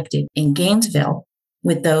injuries inflicted in Gainesville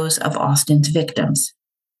with those of Austin's victims.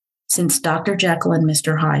 Since Dr. Jekyll and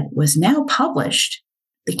Mr. Hyde was now published,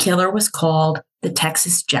 the killer was called the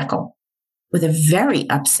Texas Jekyll, with a very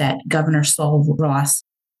upset Governor Saul Ross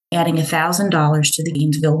adding $1,000 to the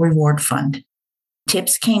Gainesville Reward Fund.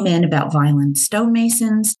 Tips came in about violent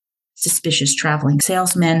stonemasons, suspicious traveling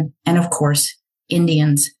salesmen, and of course,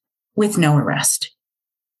 Indians, with no arrest.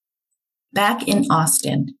 Back in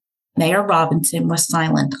Austin, Mayor Robinson was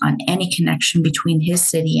silent on any connection between his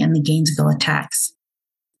city and the Gainesville attacks.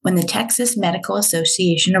 When the Texas Medical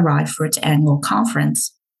Association arrived for its annual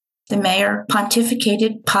conference, the mayor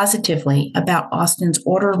pontificated positively about Austin's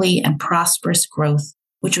orderly and prosperous growth,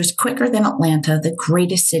 which was quicker than Atlanta, the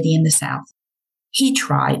greatest city in the South. He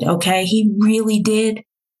tried, okay? He really did.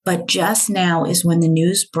 But just now is when the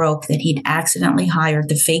news broke that he'd accidentally hired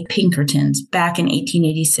the fake Pinkertons back in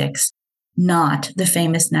 1886, not the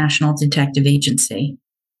famous National Detective Agency.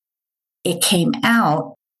 It came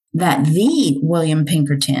out that the William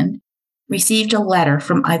Pinkerton received a letter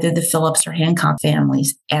from either the Phillips or Hancock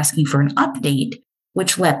families asking for an update,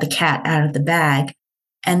 which let the cat out of the bag,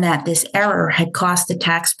 and that this error had cost the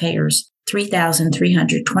taxpayers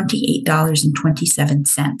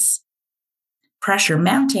 $3,328.27. Pressure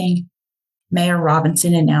mounting, Mayor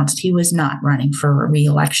Robinson announced he was not running for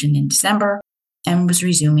re-election in December and was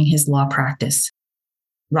resuming his law practice.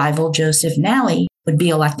 Rival Joseph Nally would be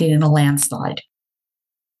elected in a landslide.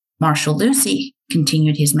 Marshal Lucy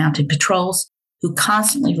continued his mounted patrols, who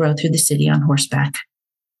constantly rode through the city on horseback.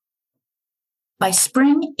 By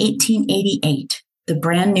spring 1888, the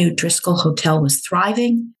brand new Driscoll Hotel was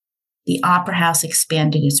thriving, the Opera House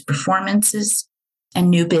expanded its performances, and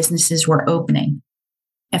new businesses were opening.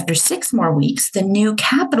 After 6 more weeks, the new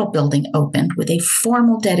Capitol building opened with a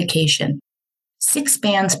formal dedication, 6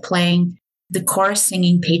 bands playing, the chorus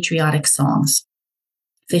singing patriotic songs.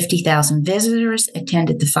 50,000 visitors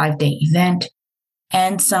attended the 5-day event,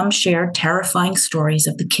 and some shared terrifying stories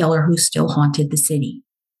of the killer who still haunted the city.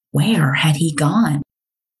 Where had he gone?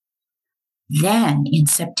 Then, in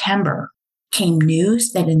September, came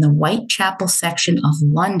news that in the Whitechapel section of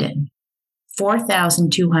London,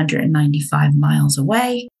 4,295 miles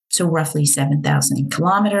away, so roughly 7,000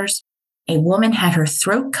 kilometers, a woman had her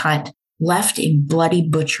throat cut, left in bloody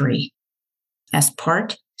butchery. As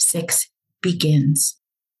Part 6 begins.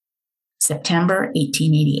 September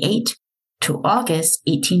 1888 to August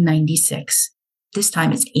 1896. This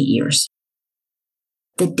time it's 8 years.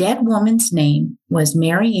 The dead woman's name was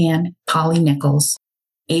Mary Ann Polly Nichols,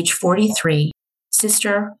 age 43,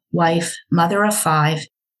 sister, wife, mother of 5,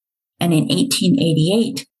 and in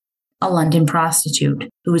 1888, a London prostitute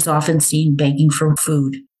who was often seen begging for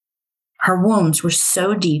food. Her wounds were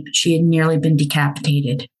so deep she had nearly been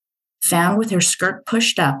decapitated. Found with her skirt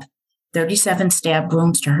pushed up, 37 stab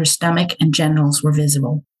wounds to her stomach and genitals were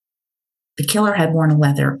visible. The killer had worn a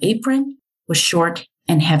leather apron, was short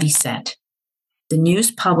and heavy set. The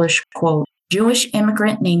news published, quote, Jewish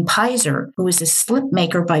immigrant named Pizer, who was a slip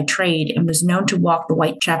maker by trade and was known to walk the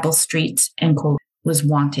Whitechapel streets, end quote, was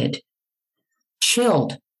wanted.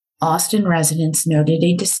 Chilled, Austin residents noted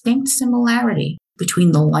a distinct similarity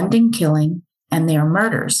between the London killing and their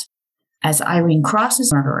murders, as Irene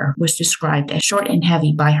Cross's murderer was described as short and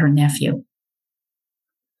heavy by her nephew.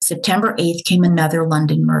 September 8th came another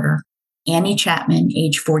London murder. Annie Chapman,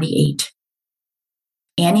 age 48.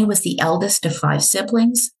 Annie was the eldest of 5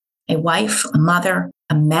 siblings, a wife, a mother,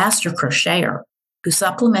 a master crocheter who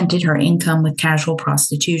supplemented her income with casual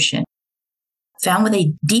prostitution. Found with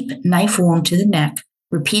a deep knife wound to the neck,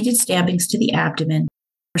 repeated stabbings to the abdomen,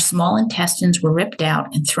 her small intestines were ripped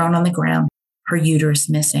out and thrown on the ground, her uterus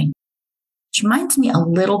missing. Which reminds me a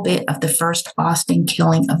little bit of the first Austin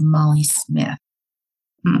killing of Molly Smith.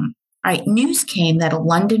 All right, news came that a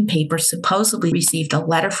London paper supposedly received a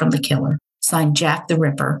letter from the killer, signed Jack the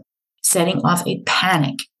Ripper, setting off a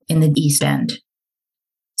panic in the East End.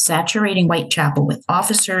 Saturating Whitechapel with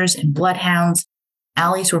officers and bloodhounds,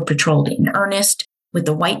 alleys were patrolled in earnest, with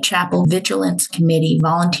the Whitechapel Vigilance Committee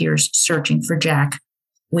volunteers searching for Jack,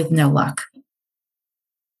 with no luck.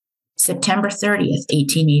 September 30th,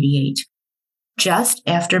 1888. Just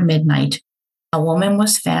after midnight, a woman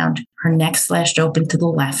was found, her neck slashed open to the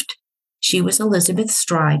left. She was Elizabeth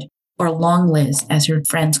Stride, or Long Liz, as her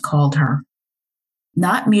friends called her.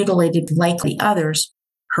 Not mutilated like the others,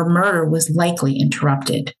 her murder was likely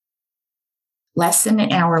interrupted. Less than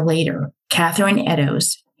an hour later, Catherine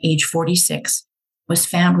Eddowes, age 46, was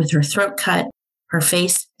found with her throat cut, her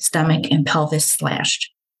face, stomach, and pelvis slashed.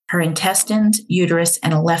 Her intestines, uterus,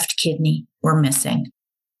 and a left kidney were missing.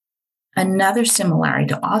 Another similarity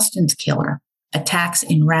to Austin's killer, attacks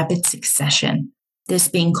in rapid succession, this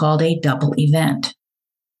being called a double event.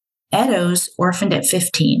 Eddowes, orphaned at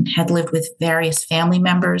 15, had lived with various family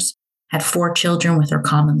members, had 4 children with her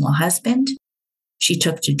common-law husband. She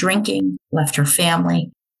took to drinking, left her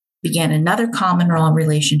family, began another common-law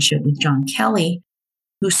relationship with John Kelly,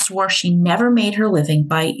 who swore she never made her living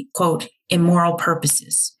by, quote, immoral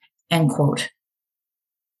purposes, end quote.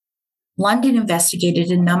 London investigated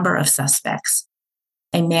a number of suspects: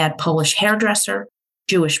 a mad Polish hairdresser,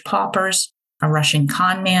 Jewish paupers, a Russian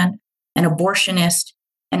con man, an abortionist,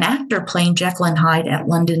 an actor playing Jekyll and Hyde at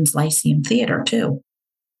London's Lyceum Theatre, too.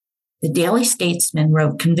 The Daily Statesman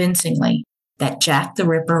wrote convincingly that Jack the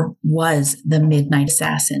Ripper was the midnight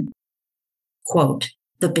assassin. Quote,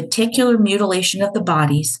 the particular mutilation of the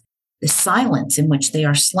bodies, the silence in which they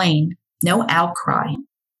are slain, no outcry,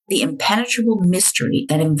 the impenetrable mystery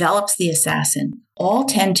that envelops the assassin, all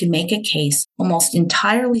tend to make a case almost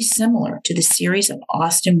entirely similar to the series of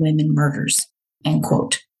Austin women murders, end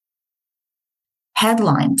quote.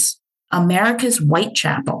 Headlines: America's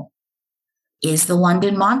Whitechapel. Is the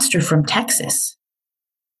London monster from Texas?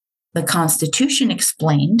 The Constitution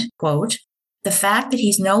explained, quote, the fact that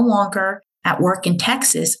he's no longer at work in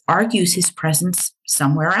Texas argues his presence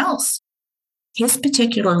somewhere else. His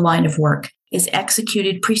particular line of work is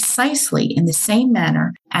executed precisely in the same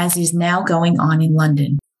manner as is now going on in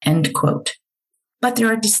London, end quote. But there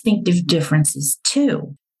are distinctive differences,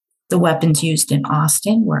 too. The weapons used in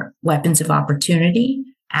Austin were weapons of opportunity,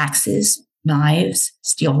 axes, knives,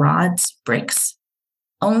 steel rods, bricks.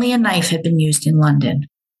 Only a knife had been used in London.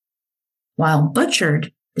 While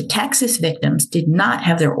butchered, the Texas victims did not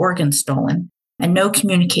have their organs stolen, and no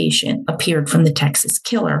communication appeared from the Texas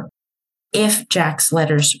killer, if Jack's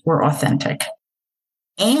letters were authentic.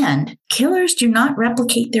 And killers do not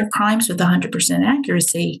replicate their crimes with 100%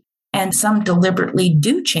 accuracy, and some deliberately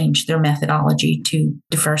do change their methodology to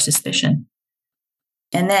defer suspicion.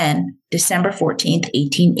 And then, December 14th,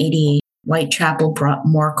 1888, Whitechapel brought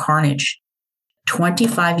more carnage.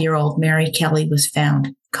 25-year-old Mary Kelly was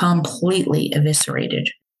found completely eviscerated.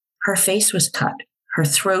 Her face was cut, her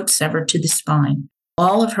throat severed to the spine.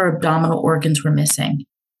 All of her abdominal organs were missing.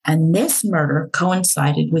 And this murder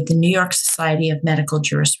coincided with the New York Society of Medical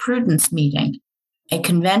Jurisprudence meeting, a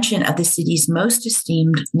convention of the city's most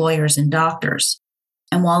esteemed lawyers and doctors.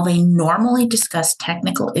 And while they normally discuss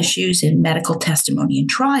technical issues in medical testimony and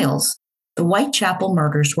trials, the Whitechapel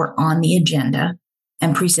murders were on the agenda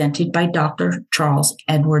and presented by Dr. Charles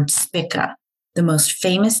Edward Spica, the most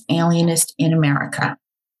famous alienist in America.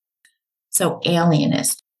 So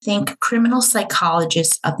alienist, think criminal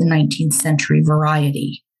psychologists of the 19th century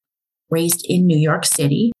variety. Raised in New York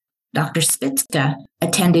City, Dr. Spitzka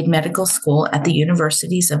attended medical school at the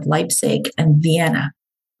universities of Leipzig and Vienna.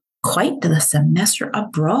 Quite the semester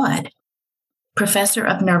abroad. Professor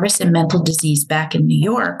of nervous and mental disease back in New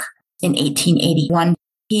York, in 1881,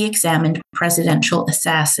 he examined presidential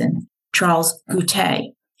assassin Charles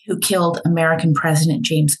Goutet, who killed American President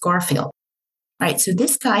James Garfield. All right, so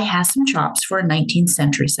this guy has some chops for a 19th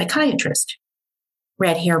century psychiatrist.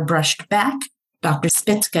 Red hair brushed back, Dr.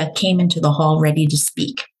 Spitzka came into the hall ready to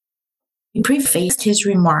speak. He prefaced his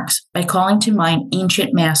remarks by calling to mind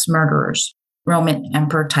ancient mass murderers, Roman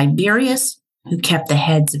Emperor Tiberius, who kept the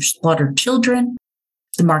heads of slaughtered children,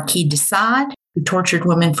 the Marquis de Sade, who tortured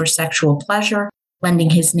women for sexual pleasure,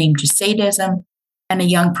 lending his name to sadism, and a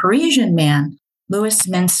young Parisian man, Louis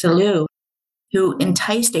Mencelou, who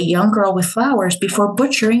enticed a young girl with flowers before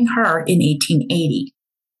butchering her in 1880.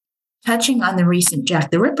 Touching on the recent Jack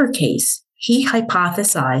the Ripper case, he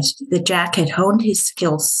hypothesized that Jack had honed his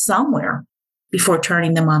skills somewhere before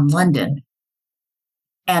turning them on London.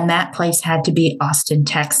 And that place had to be Austin,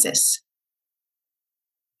 Texas.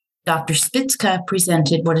 Dr. Spitzka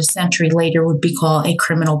presented what a century later would be called a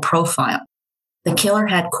criminal profile. The killer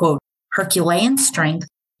had, quote, Herculean strength,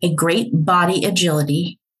 a great body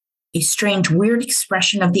agility, a strange, weird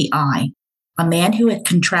expression of the eye, a man who had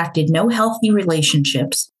contracted no healthy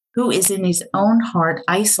relationships, who is in his own heart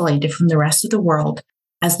isolated from the rest of the world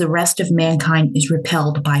as the rest of mankind is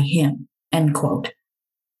repelled by him, end quote.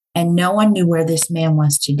 And no one knew where this man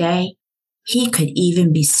was today. He could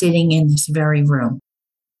even be sitting in this very room.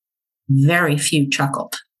 Very few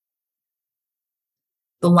chuckled.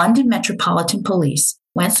 The London Metropolitan Police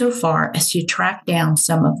went so far as to track down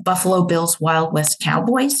some of Buffalo Bill's Wild West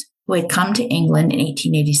cowboys who had come to England in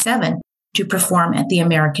 1887 to perform at the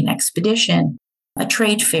American Expedition, a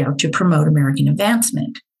trade fair to promote American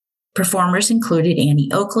advancement. Performers included Annie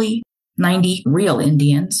Oakley, 90 real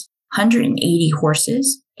Indians, 180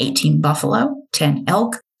 horses, 18 buffalo, 10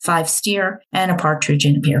 elk, 5 steer, and a partridge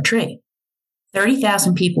in a pear tree.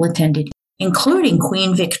 30,000 people attended, including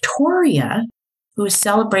Queen Victoria, who was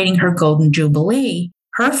celebrating her Golden Jubilee,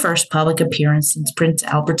 her first public appearance since Prince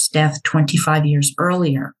Albert's death 25 years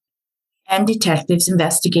earlier. And detectives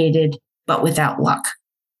investigated, but without luck.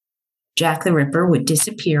 Jack the Ripper would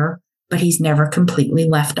disappear, but he's never completely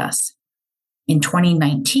left us. In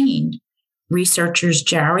 2019, researchers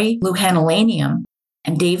Jerry Louhanalanian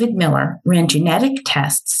and David Miller ran genetic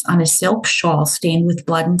tests on a silk shawl stained with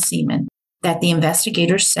blood and semen that the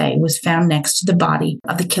investigators say was found next to the body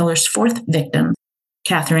of the killer's fourth victim,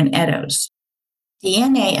 Catherine Eddowes.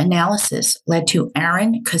 DNA analysis led to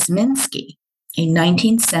Aaron Kosminski, a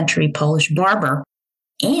 19th century Polish barber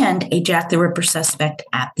and a Jack the Ripper suspect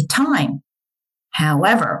at the time.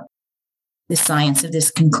 However, the science of this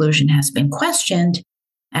conclusion has been questioned,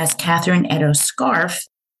 as Catherine Eddowes' scarf,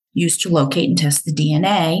 used to locate and test the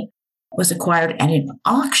DNA, was acquired at an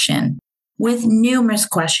auction with numerous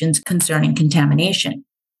questions concerning contamination.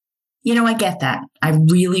 You know, I get that. I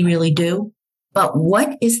really, really do. But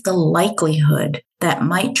what is the likelihood that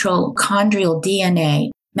mitochondrial DNA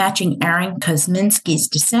matching Aaron Kosminski's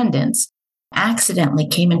descendants accidentally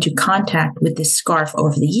came into contact with this scarf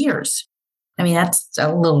over the years? I mean, that's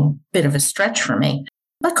a little bit of a stretch for me.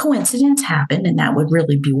 But coincidence happened, and that would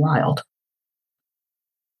really be wild.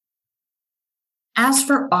 As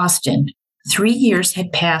for Austin, 3 years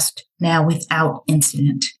had passed now without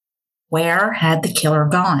incident. Where had the killer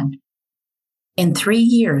gone? In 3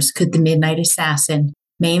 years, could the midnight assassin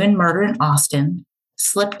maim and murder in Austin,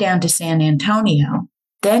 slip down to San Antonio,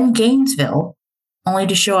 then Gainesville, only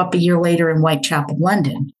to show up a year later in Whitechapel,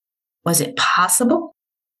 London? Was it possible?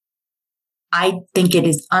 I think it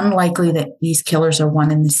is unlikely that these killers are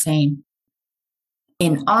one and the same.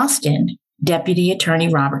 In Austin, Deputy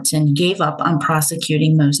Attorney Robertson gave up on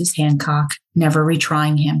prosecuting Moses Hancock, never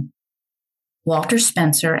retrying him. Walter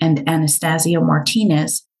Spencer and Anastasio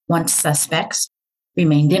Martinez, once suspects,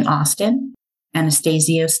 remained in Austin,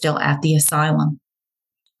 Anastasio still at the asylum.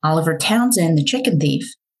 Oliver Townsend, the chicken thief,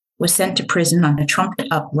 was sent to prison on a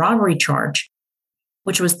trumped-up robbery charge,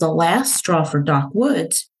 which was the last straw for Doc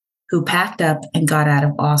Woods, who packed up and got out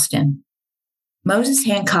of Austin. Moses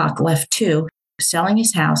Hancock left too, selling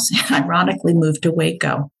his house, and ironically moved to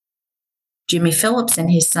Waco. Jimmy Phillips and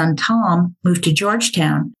his son Tom moved to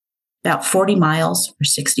Georgetown, about 40 miles or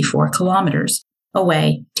 64 kilometers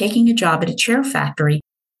away, taking a job at a chair factory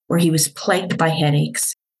where he was plagued by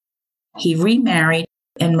headaches. He remarried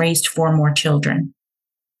and raised 4 more children.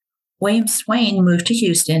 William Swain moved to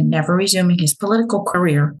Houston, never resuming his political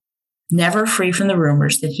career, never free from the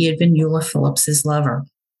rumors that he had been Eula Phillips's lover.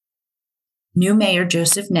 New Mayor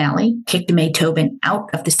Joseph Nally kicked May Tobin out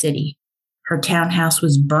of the city. Her townhouse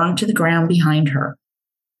was burned to the ground behind her.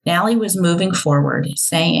 Nally was moving forward,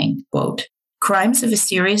 saying, quote, "Crimes of a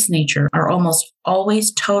serious nature are almost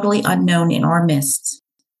always totally unknown in our midst.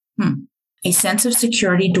 A sense of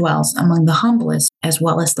security dwells among the humblest as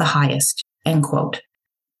well as the highest," end quote.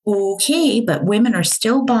 Okay, but women are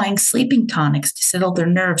still buying sleeping tonics to settle their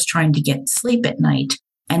nerves trying to get sleep at night,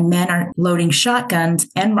 and men are loading shotguns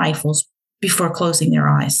and rifles before closing their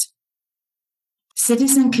eyes.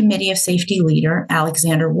 Citizen Committee of Safety leader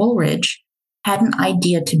Alexander Woolridge had an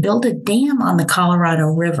idea to build a dam on the Colorado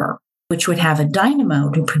River, which would have a dynamo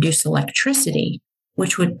to produce electricity,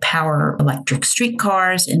 which would power electric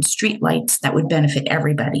streetcars and streetlights that would benefit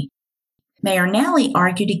everybody. Mayor Nally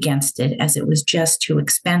argued against it as it was just too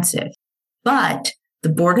expensive, but the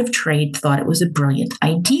Board of Trade thought it was a brilliant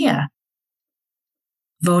idea,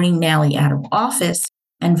 voting Nally out of office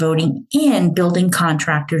and voting in building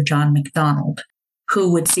contractor John McDonald,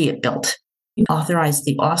 who would see it built. He authorized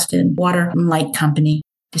the Austin Water and Light Company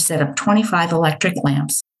to set up 25 electric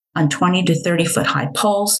lamps on 20 to 30 foot high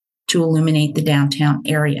poles to illuminate the downtown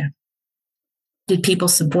area. Did people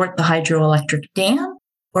support the hydroelectric dam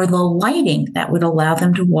or the lighting that would allow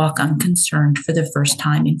them to walk unconcerned for the first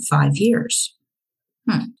time in 5 years?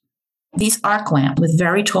 These arc lamps with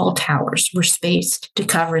very tall towers were spaced to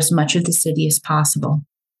cover as much of the city as possible.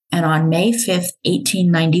 And on May 5th,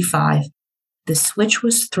 1895, the switch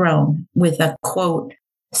was thrown with a, quote,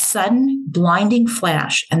 sudden blinding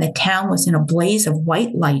flash, and the town was in a blaze of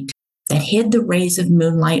white light that hid the rays of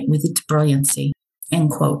moonlight with its brilliancy,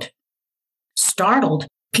 end quote. Startled,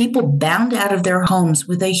 people bounded out of their homes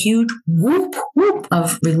with a huge whoop, whoop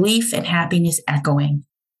of relief and happiness echoing.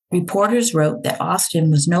 Reporters wrote that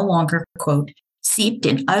Austin was no longer, quote, steeped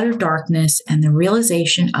in utter darkness, and the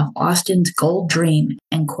realization of Austin's gold dream,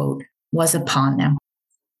 end quote, was upon them.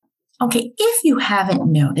 Okay, if you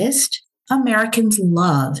haven't noticed, Americans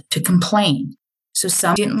love to complain. So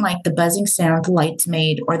some didn't like the buzzing sound the lights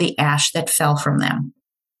made or the ash that fell from them.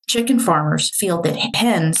 Chicken farmers feel that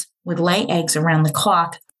hens would lay eggs around the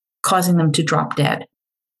clock, causing them to drop dead.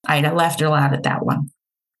 I laughed aloud at that one.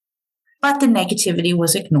 But the negativity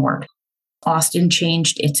was ignored. Austin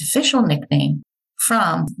changed its official nickname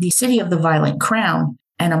from the City of the Violet Crown,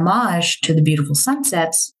 an homage to the beautiful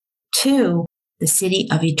sunsets, to the City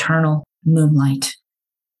of Eternal Moonlight.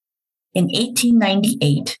 In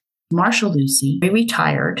 1898, Marshal Lucy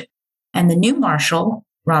retired, and the new marshal,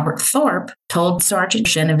 Robert Thorpe, told Sergeant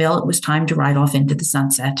Cheneville it was time to ride off into the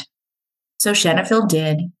sunset. So Cheneville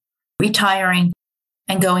did, retiring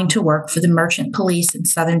and going to work for the Merchant Police and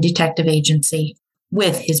Southern Detective Agency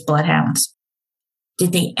with his bloodhounds.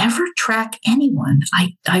 Did they ever track anyone?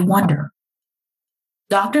 I wonder.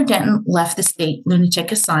 Dr. Denton left the state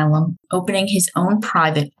lunatic asylum, opening his own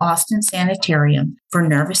private Austin sanitarium for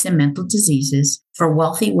nervous and mental diseases for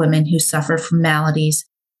wealthy women who suffered from maladies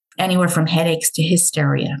anywhere from headaches to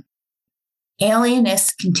hysteria.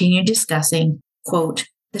 Alienists continued discussing, quote,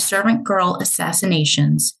 the servant girl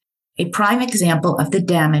assassinations, a prime example of the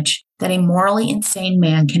damage that a morally insane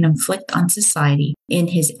man can inflict on society in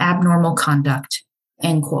his abnormal conduct,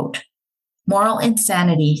 end quote. Moral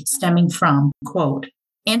insanity stemming from, quote,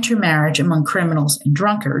 intermarriage among criminals and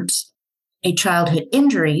drunkards, a childhood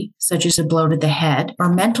injury, such as a blow to the head,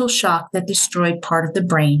 or mental shock that destroyed part of the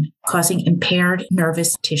brain, causing impaired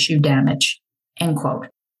nervous tissue damage, end quote.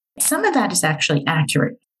 Some of that is actually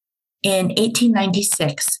accurate. In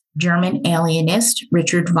 1896, German alienist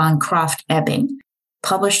Richard von Krafft-Ebing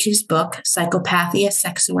published his book, Psychopathia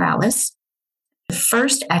Sexualis, the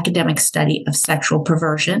first academic study of sexual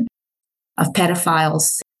perversion, of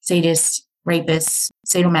pedophiles, sadists, rapists,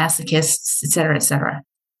 sadomasochists, etc., etc.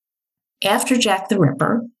 After Jack the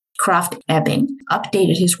Ripper, Krafft-Ebing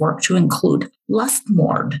updated his work to include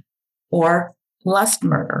Lustmord, or lust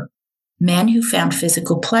murder, men who found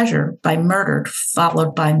physical pleasure by murder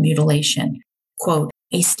followed by mutilation. Quote,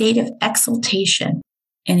 a state of exaltation,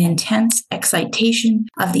 an intense excitation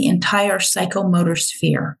of the entire psychomotor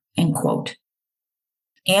sphere, end quote.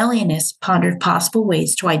 Alienists pondered possible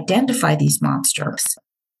ways to identify these monsters,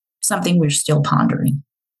 something we're still pondering.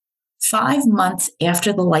 5 months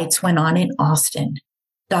after the lights went on in Austin,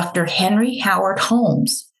 Dr. Henry Howard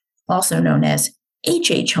Holmes, also known as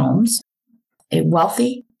H.H. Holmes, a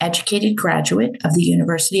wealthy, educated graduate of the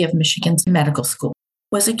University of Michigan's medical school,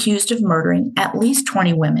 was accused of murdering at least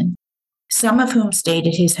 20 women, some of whom stayed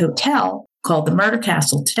at his hotel, called the Murder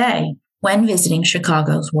Castle today, when visiting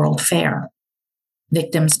Chicago's World Fair.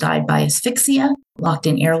 Victims died by asphyxia, locked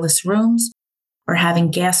in airless rooms, or having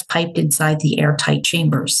gas piped inside the airtight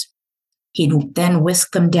chambers. He'd then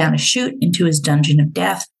whisk them down a chute into his dungeon of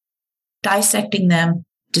death, dissecting them,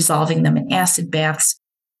 dissolving them in acid baths,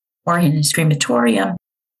 or in his crematorium,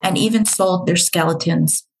 and even sold their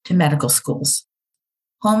skeletons to medical schools.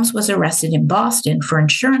 Holmes was arrested in Boston for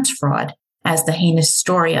insurance fraud as the heinous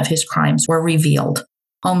story of his crimes were revealed.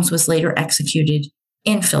 Holmes was later executed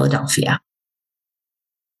in Philadelphia.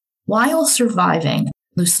 While surviving,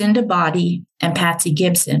 Lucinda Body and Patsy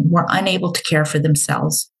Gibson were unable to care for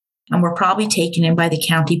themselves and were probably taken in by the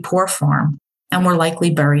county poor farm and were likely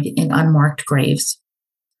buried in unmarked graves.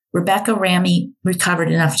 Rebecca Ramey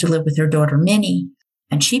recovered enough to live with her daughter Minnie,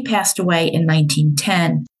 and she passed away in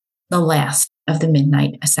 1910, the last of the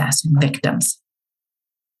Midnight Assassin victims.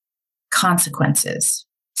 consequences.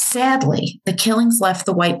 Sadly, the killings left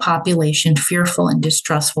the white population fearful and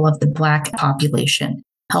distrustful of the Black population,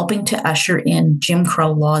 helping to usher in Jim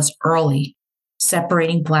Crow laws early,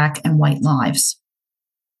 separating Black and white lives.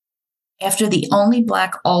 After the only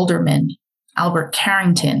Black alderman, Albert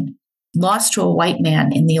Carrington, lost to a white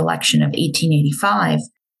man in the election of 1885,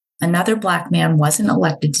 another Black man wasn't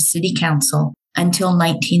elected to city council until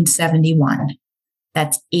 1971.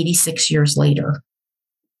 That's 86 years later.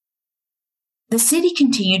 The city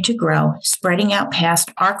continued to grow, spreading out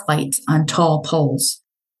past arc lights on tall poles.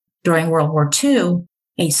 During World War II,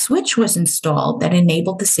 a switch was installed that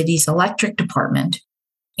enabled the city's electric department,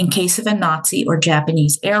 in case of a Nazi or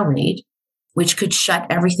Japanese air raid, which could shut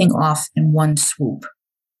everything off in one swoop.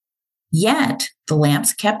 Yet, the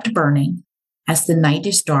lamps kept burning as the night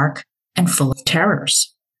is dark and full of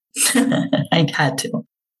terrors. I had to.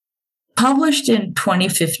 Published in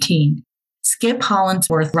 2015, Skip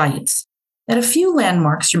Hollandsworth writes that a few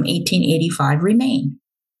landmarks from 1885 remain.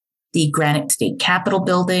 The Granite State Capitol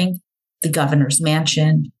Building, the Governor's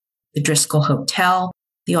Mansion, the Driscoll Hotel,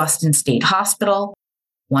 the Austin State Hospital,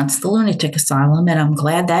 once the Lunatic Asylum, and I'm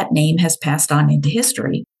glad that name has passed on into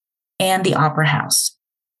history, and the Opera House.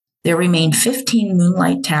 There remain 15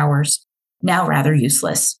 moonlight towers, now rather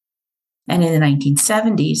useless. And in the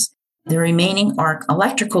 1970s, the remaining arc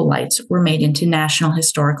electrical lights were made into National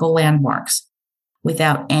Historical Landmarks,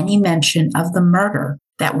 without any mention of the murder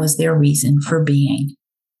that was their reason for being.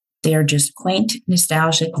 They are just quaint,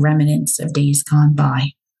 nostalgic remnants of days gone by.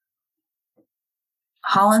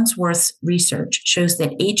 Hollandsworth's research shows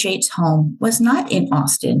that H.H.'s home was not in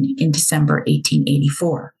Austin in December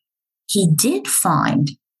 1884. He did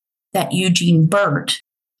find that Eugene Burt,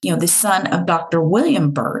 the son of Dr.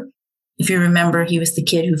 William Burt, if you remember, he was the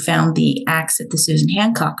kid who found the axe at the Susan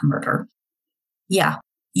Hancock murder. Yeah,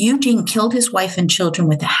 Eugene killed his wife and children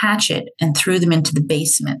with a hatchet and threw them into the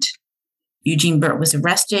basement. Eugene Burt was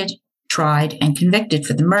arrested, tried, and convicted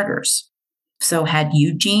for the murders. So had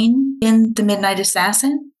Eugene been the Midnight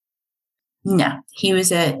Assassin? No, he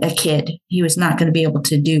was a kid. He was not going to be able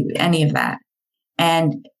to do any of that.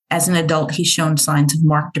 And as an adult, he's shown signs of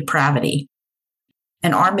marked depravity.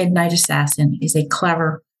 And our Midnight Assassin is a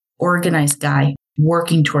clever, organized guy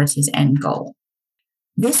working towards his end goal.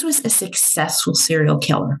 This was a successful serial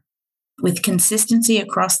killer with consistency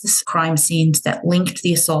across the crime scenes that linked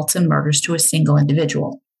the assaults and murders to a single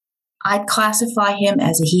individual. I'd classify him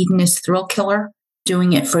as a hedonist thrill killer,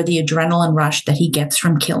 doing it for the adrenaline rush that he gets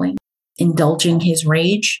from killing, indulging his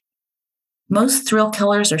rage. Most thrill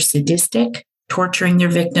killers are sadistic, torturing their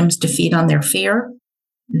victims to feed on their fear.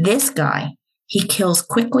 This guy, he kills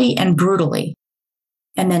quickly and brutally,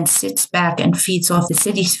 and then sits back and feeds off the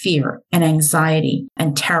city's fear and anxiety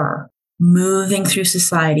and terror, moving through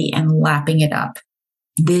society and lapping it up.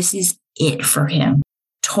 This is it for him,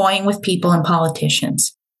 toying with people and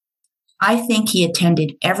politicians. I think he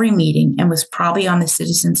attended every meeting and was probably on the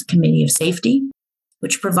Citizens Committee of Safety,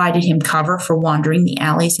 which provided him cover for wandering the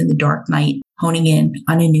alleys in the dark night, honing in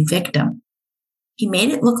on a new victim. He made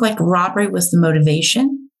it look like robbery was the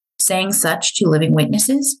motivation, saying such to living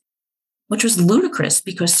witnesses, which was ludicrous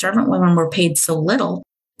because servant women were paid so little,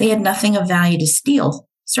 they had nothing of value to steal,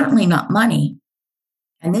 certainly not money.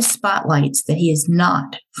 And this spotlights that he is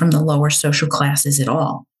not from the lower social classes at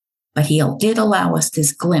all, but he did allow us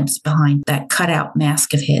this glimpse behind that cutout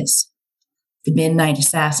mask of his. The Midnight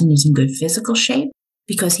Assassin is in good physical shape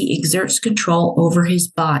because he exerts control over his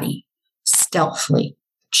body, stealthily,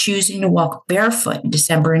 choosing to walk barefoot in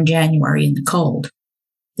December and January in the cold.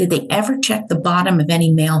 Did they ever check the bottom of any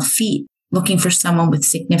male feet, looking for someone with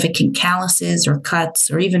significant calluses or cuts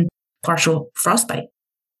or even partial frostbite?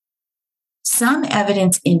 Some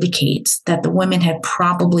evidence indicates that the women had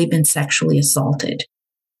probably been sexually assaulted.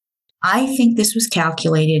 I think this was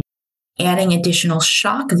calculated, adding additional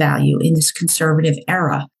shock value in this conservative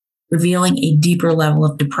era, revealing a deeper level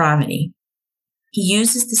of depravity. He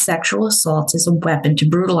uses the sexual assaults as a weapon to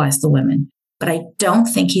brutalize the women, but I don't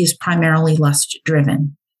think he is primarily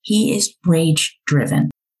lust-driven. He is rage-driven,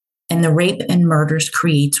 and the rape and murders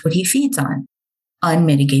creates what he feeds on,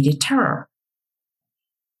 unmitigated terror.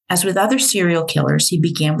 As with other serial killers, he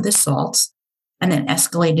began with assaults and then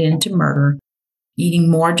escalated into murder,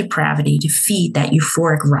 needing more depravity to feed that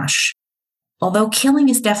euphoric rush. Although killing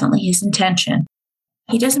is definitely his intention,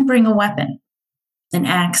 he doesn't bring a weapon. An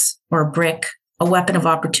axe or a brick, a weapon of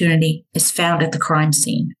opportunity, is found at the crime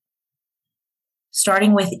scene.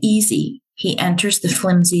 Starting with easy, he enters the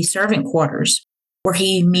flimsy servant quarters, where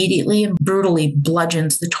he immediately and brutally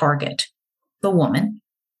bludgeons the target, the woman,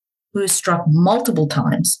 who is struck multiple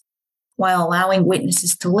times, while allowing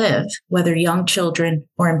witnesses to live, whether young children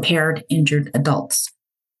or impaired, injured adults.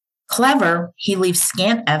 Clever, he leaves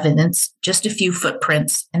scant evidence, just a few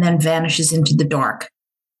footprints, and then vanishes into the dark.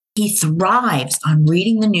 He thrives on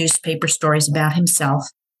reading the newspaper stories about himself,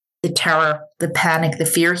 the terror, the panic, the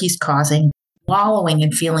fear he's causing, wallowing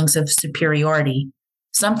in feelings of superiority,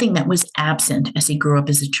 something that was absent as he grew up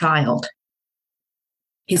as a child.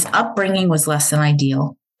 His upbringing was less than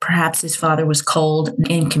ideal. Perhaps his father was cold and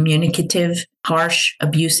incommunicative, harsh,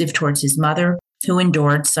 abusive towards his mother, who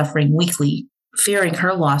endured suffering weakly, fearing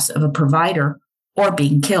her loss of a provider or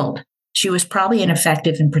being killed. She was probably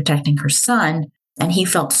ineffective in protecting her son, and he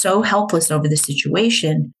felt so helpless over the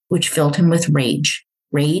situation, which filled him with rage.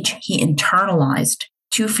 Rage he internalized,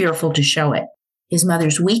 too fearful to show it. His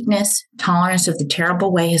mother's weakness, tolerance of the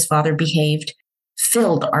terrible way his father behaved,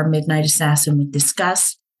 filled our midnight assassin with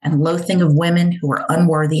disgust and loathing of women who were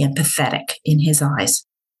unworthy and pathetic in his eyes.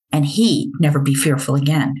 And he'd never be fearful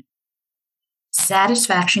again.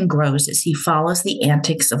 Satisfaction grows as he follows the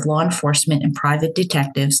antics of law enforcement and private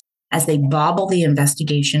detectives as they bobble the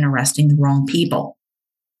investigation, arresting the wrong people.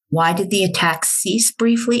 Why did the attacks cease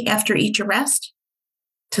briefly after each arrest?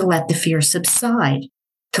 To let the fear subside,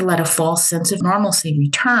 to let a false sense of normalcy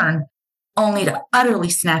return, only to utterly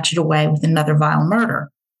snatch it away with another vile murder.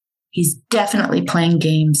 He's definitely playing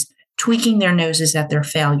games, tweaking their noses at their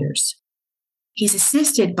failures. He's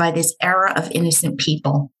assisted by this era of innocent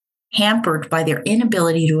people, hampered by their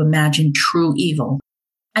inability to imagine true evil,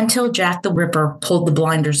 until Jack the Ripper pulled the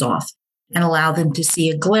blinders off and allowed them to see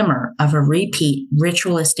a glimmer of a repeat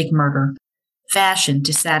ritualistic murder fashioned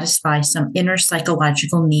to satisfy some inner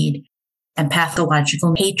psychological need and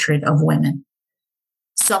pathological hatred of women.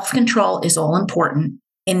 Self-control is all important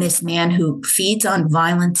in this man who feeds on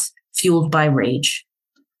violence fueled by rage.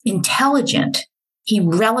 Intelligent, he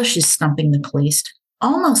relishes stumping the police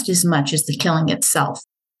almost as much as the killing itself,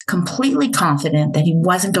 completely confident that he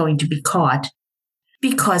wasn't going to be caught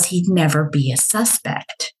because he'd never be a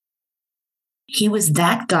suspect. He was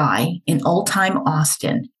that guy in old-time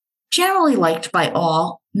Austin, generally liked by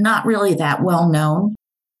all, not really that well known,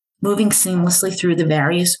 moving seamlessly through the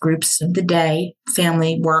various groups of the day,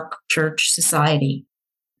 family, work, church, society.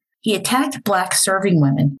 He attacked Black serving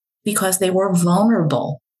women because they were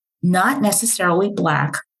vulnerable, not necessarily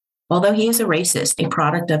Black, although he is a racist, a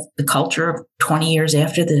product of the culture of 20 years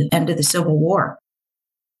after the end of the Civil War.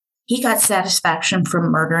 He got satisfaction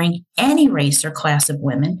from murdering any race or class of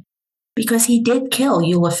women because he did kill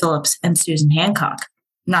Eula Phillips and Susan Hancock,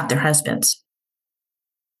 not their husbands.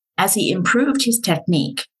 As he improved his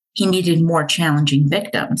technique, he needed more challenging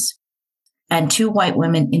victims, and 2 white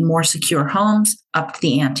women in more secure homes upped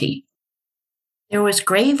the ante. There was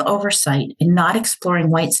grave oversight in not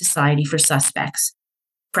exploring white society for suspects,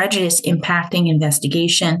 prejudice impacting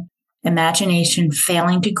investigation, imagination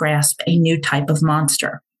failing to grasp a new type of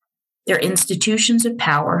monster. Their institutions of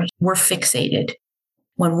power were fixated,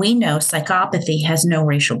 when we know psychopathy has no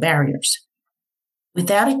racial barriers.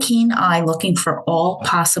 Without a keen eye looking for all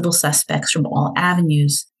possible suspects from all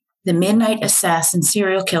avenues, the Midnight Assassin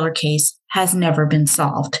serial killer case has never been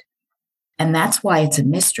solved. And that's why it's a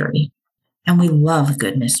mystery. And we love a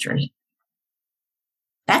good mystery.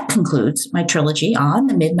 That concludes my trilogy on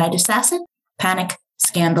The Midnight Assassin, Panic,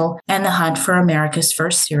 Scandal, and The Hunt for America's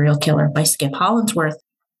First Serial Killer by Skip Hollandsworth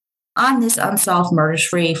on this unsolved murder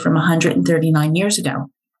spree from 139 years ago.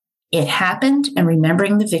 It happened, and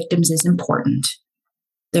remembering the victims is important.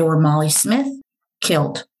 There were Molly Smith,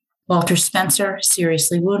 killed. Walter Spencer,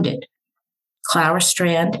 seriously wounded. Clara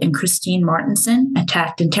Strand and Christine Martinson,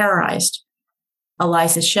 attacked and terrorized.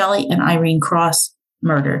 Eliza Shelley and Irene Cross,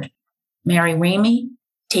 murdered. Mary Ramey,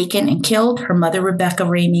 taken and killed. Her mother, Rebecca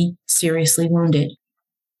Ramey, seriously wounded.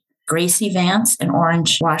 Gracie Vance and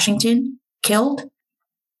Orange Washington, killed.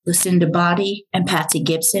 Lucinda Body and Patsy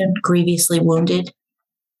Gibson, grievously wounded.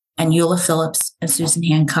 And Eula Phillips and Susan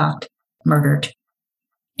Hancock, murdered.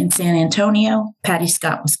 In San Antonio, Patty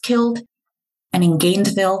Scott was killed. And in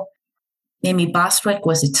Gainesville, Mamie Bostwick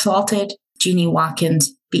was assaulted. Jeannie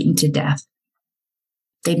Watkins beaten to death.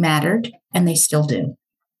 They mattered, and they still do.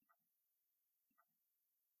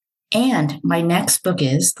 And my next book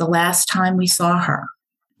is The Last Time We Saw Her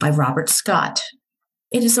by Robert Scott.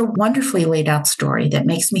 It is a wonderfully laid out story that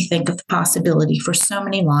makes me think of the possibility for so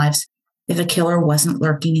many lives if a killer wasn't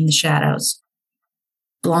lurking in the shadows.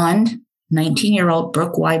 Blonde, 19-year-old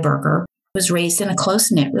Brooke Weiberger was raised in a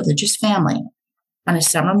close-knit religious family. On a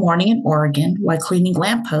summer morning in Oregon, while cleaning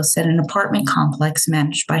lampposts at an apartment complex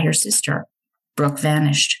managed by her sister, Brooke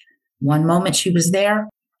vanished. One moment she was there,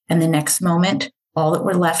 and the next moment, all that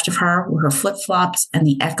were left of her were her flip-flops and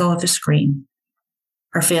the echo of a scream.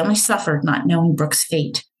 Her family suffered not knowing Brooke's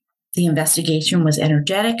fate. The investigation was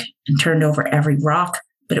energetic and turned over every rock,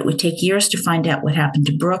 but it would take years to find out what happened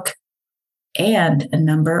to Brooke and a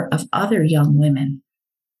number of other young women.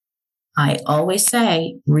 I always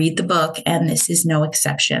say, read the book, and this is no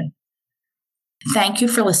exception. Thank you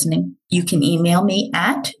for listening. You can email me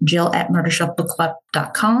at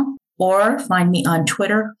jill@murdershelfbookclub.com or find me on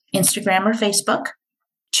Twitter, Instagram, or Facebook.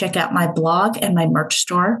 Check out my blog and my merch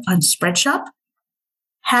store on Spreadshop.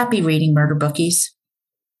 Happy reading, murder bookies.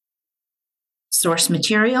 Source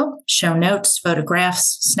material, show notes,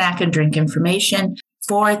 photographs, snack and drink information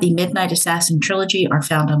for the Midnight Assassin trilogy are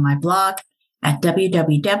found on my blog at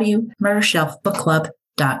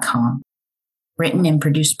www.murdershelfbookclub.com. Written and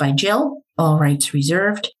produced by Jill, all rights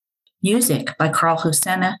reserved. Music by Carl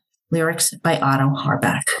Hosanna, lyrics by Otto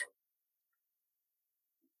Harbach.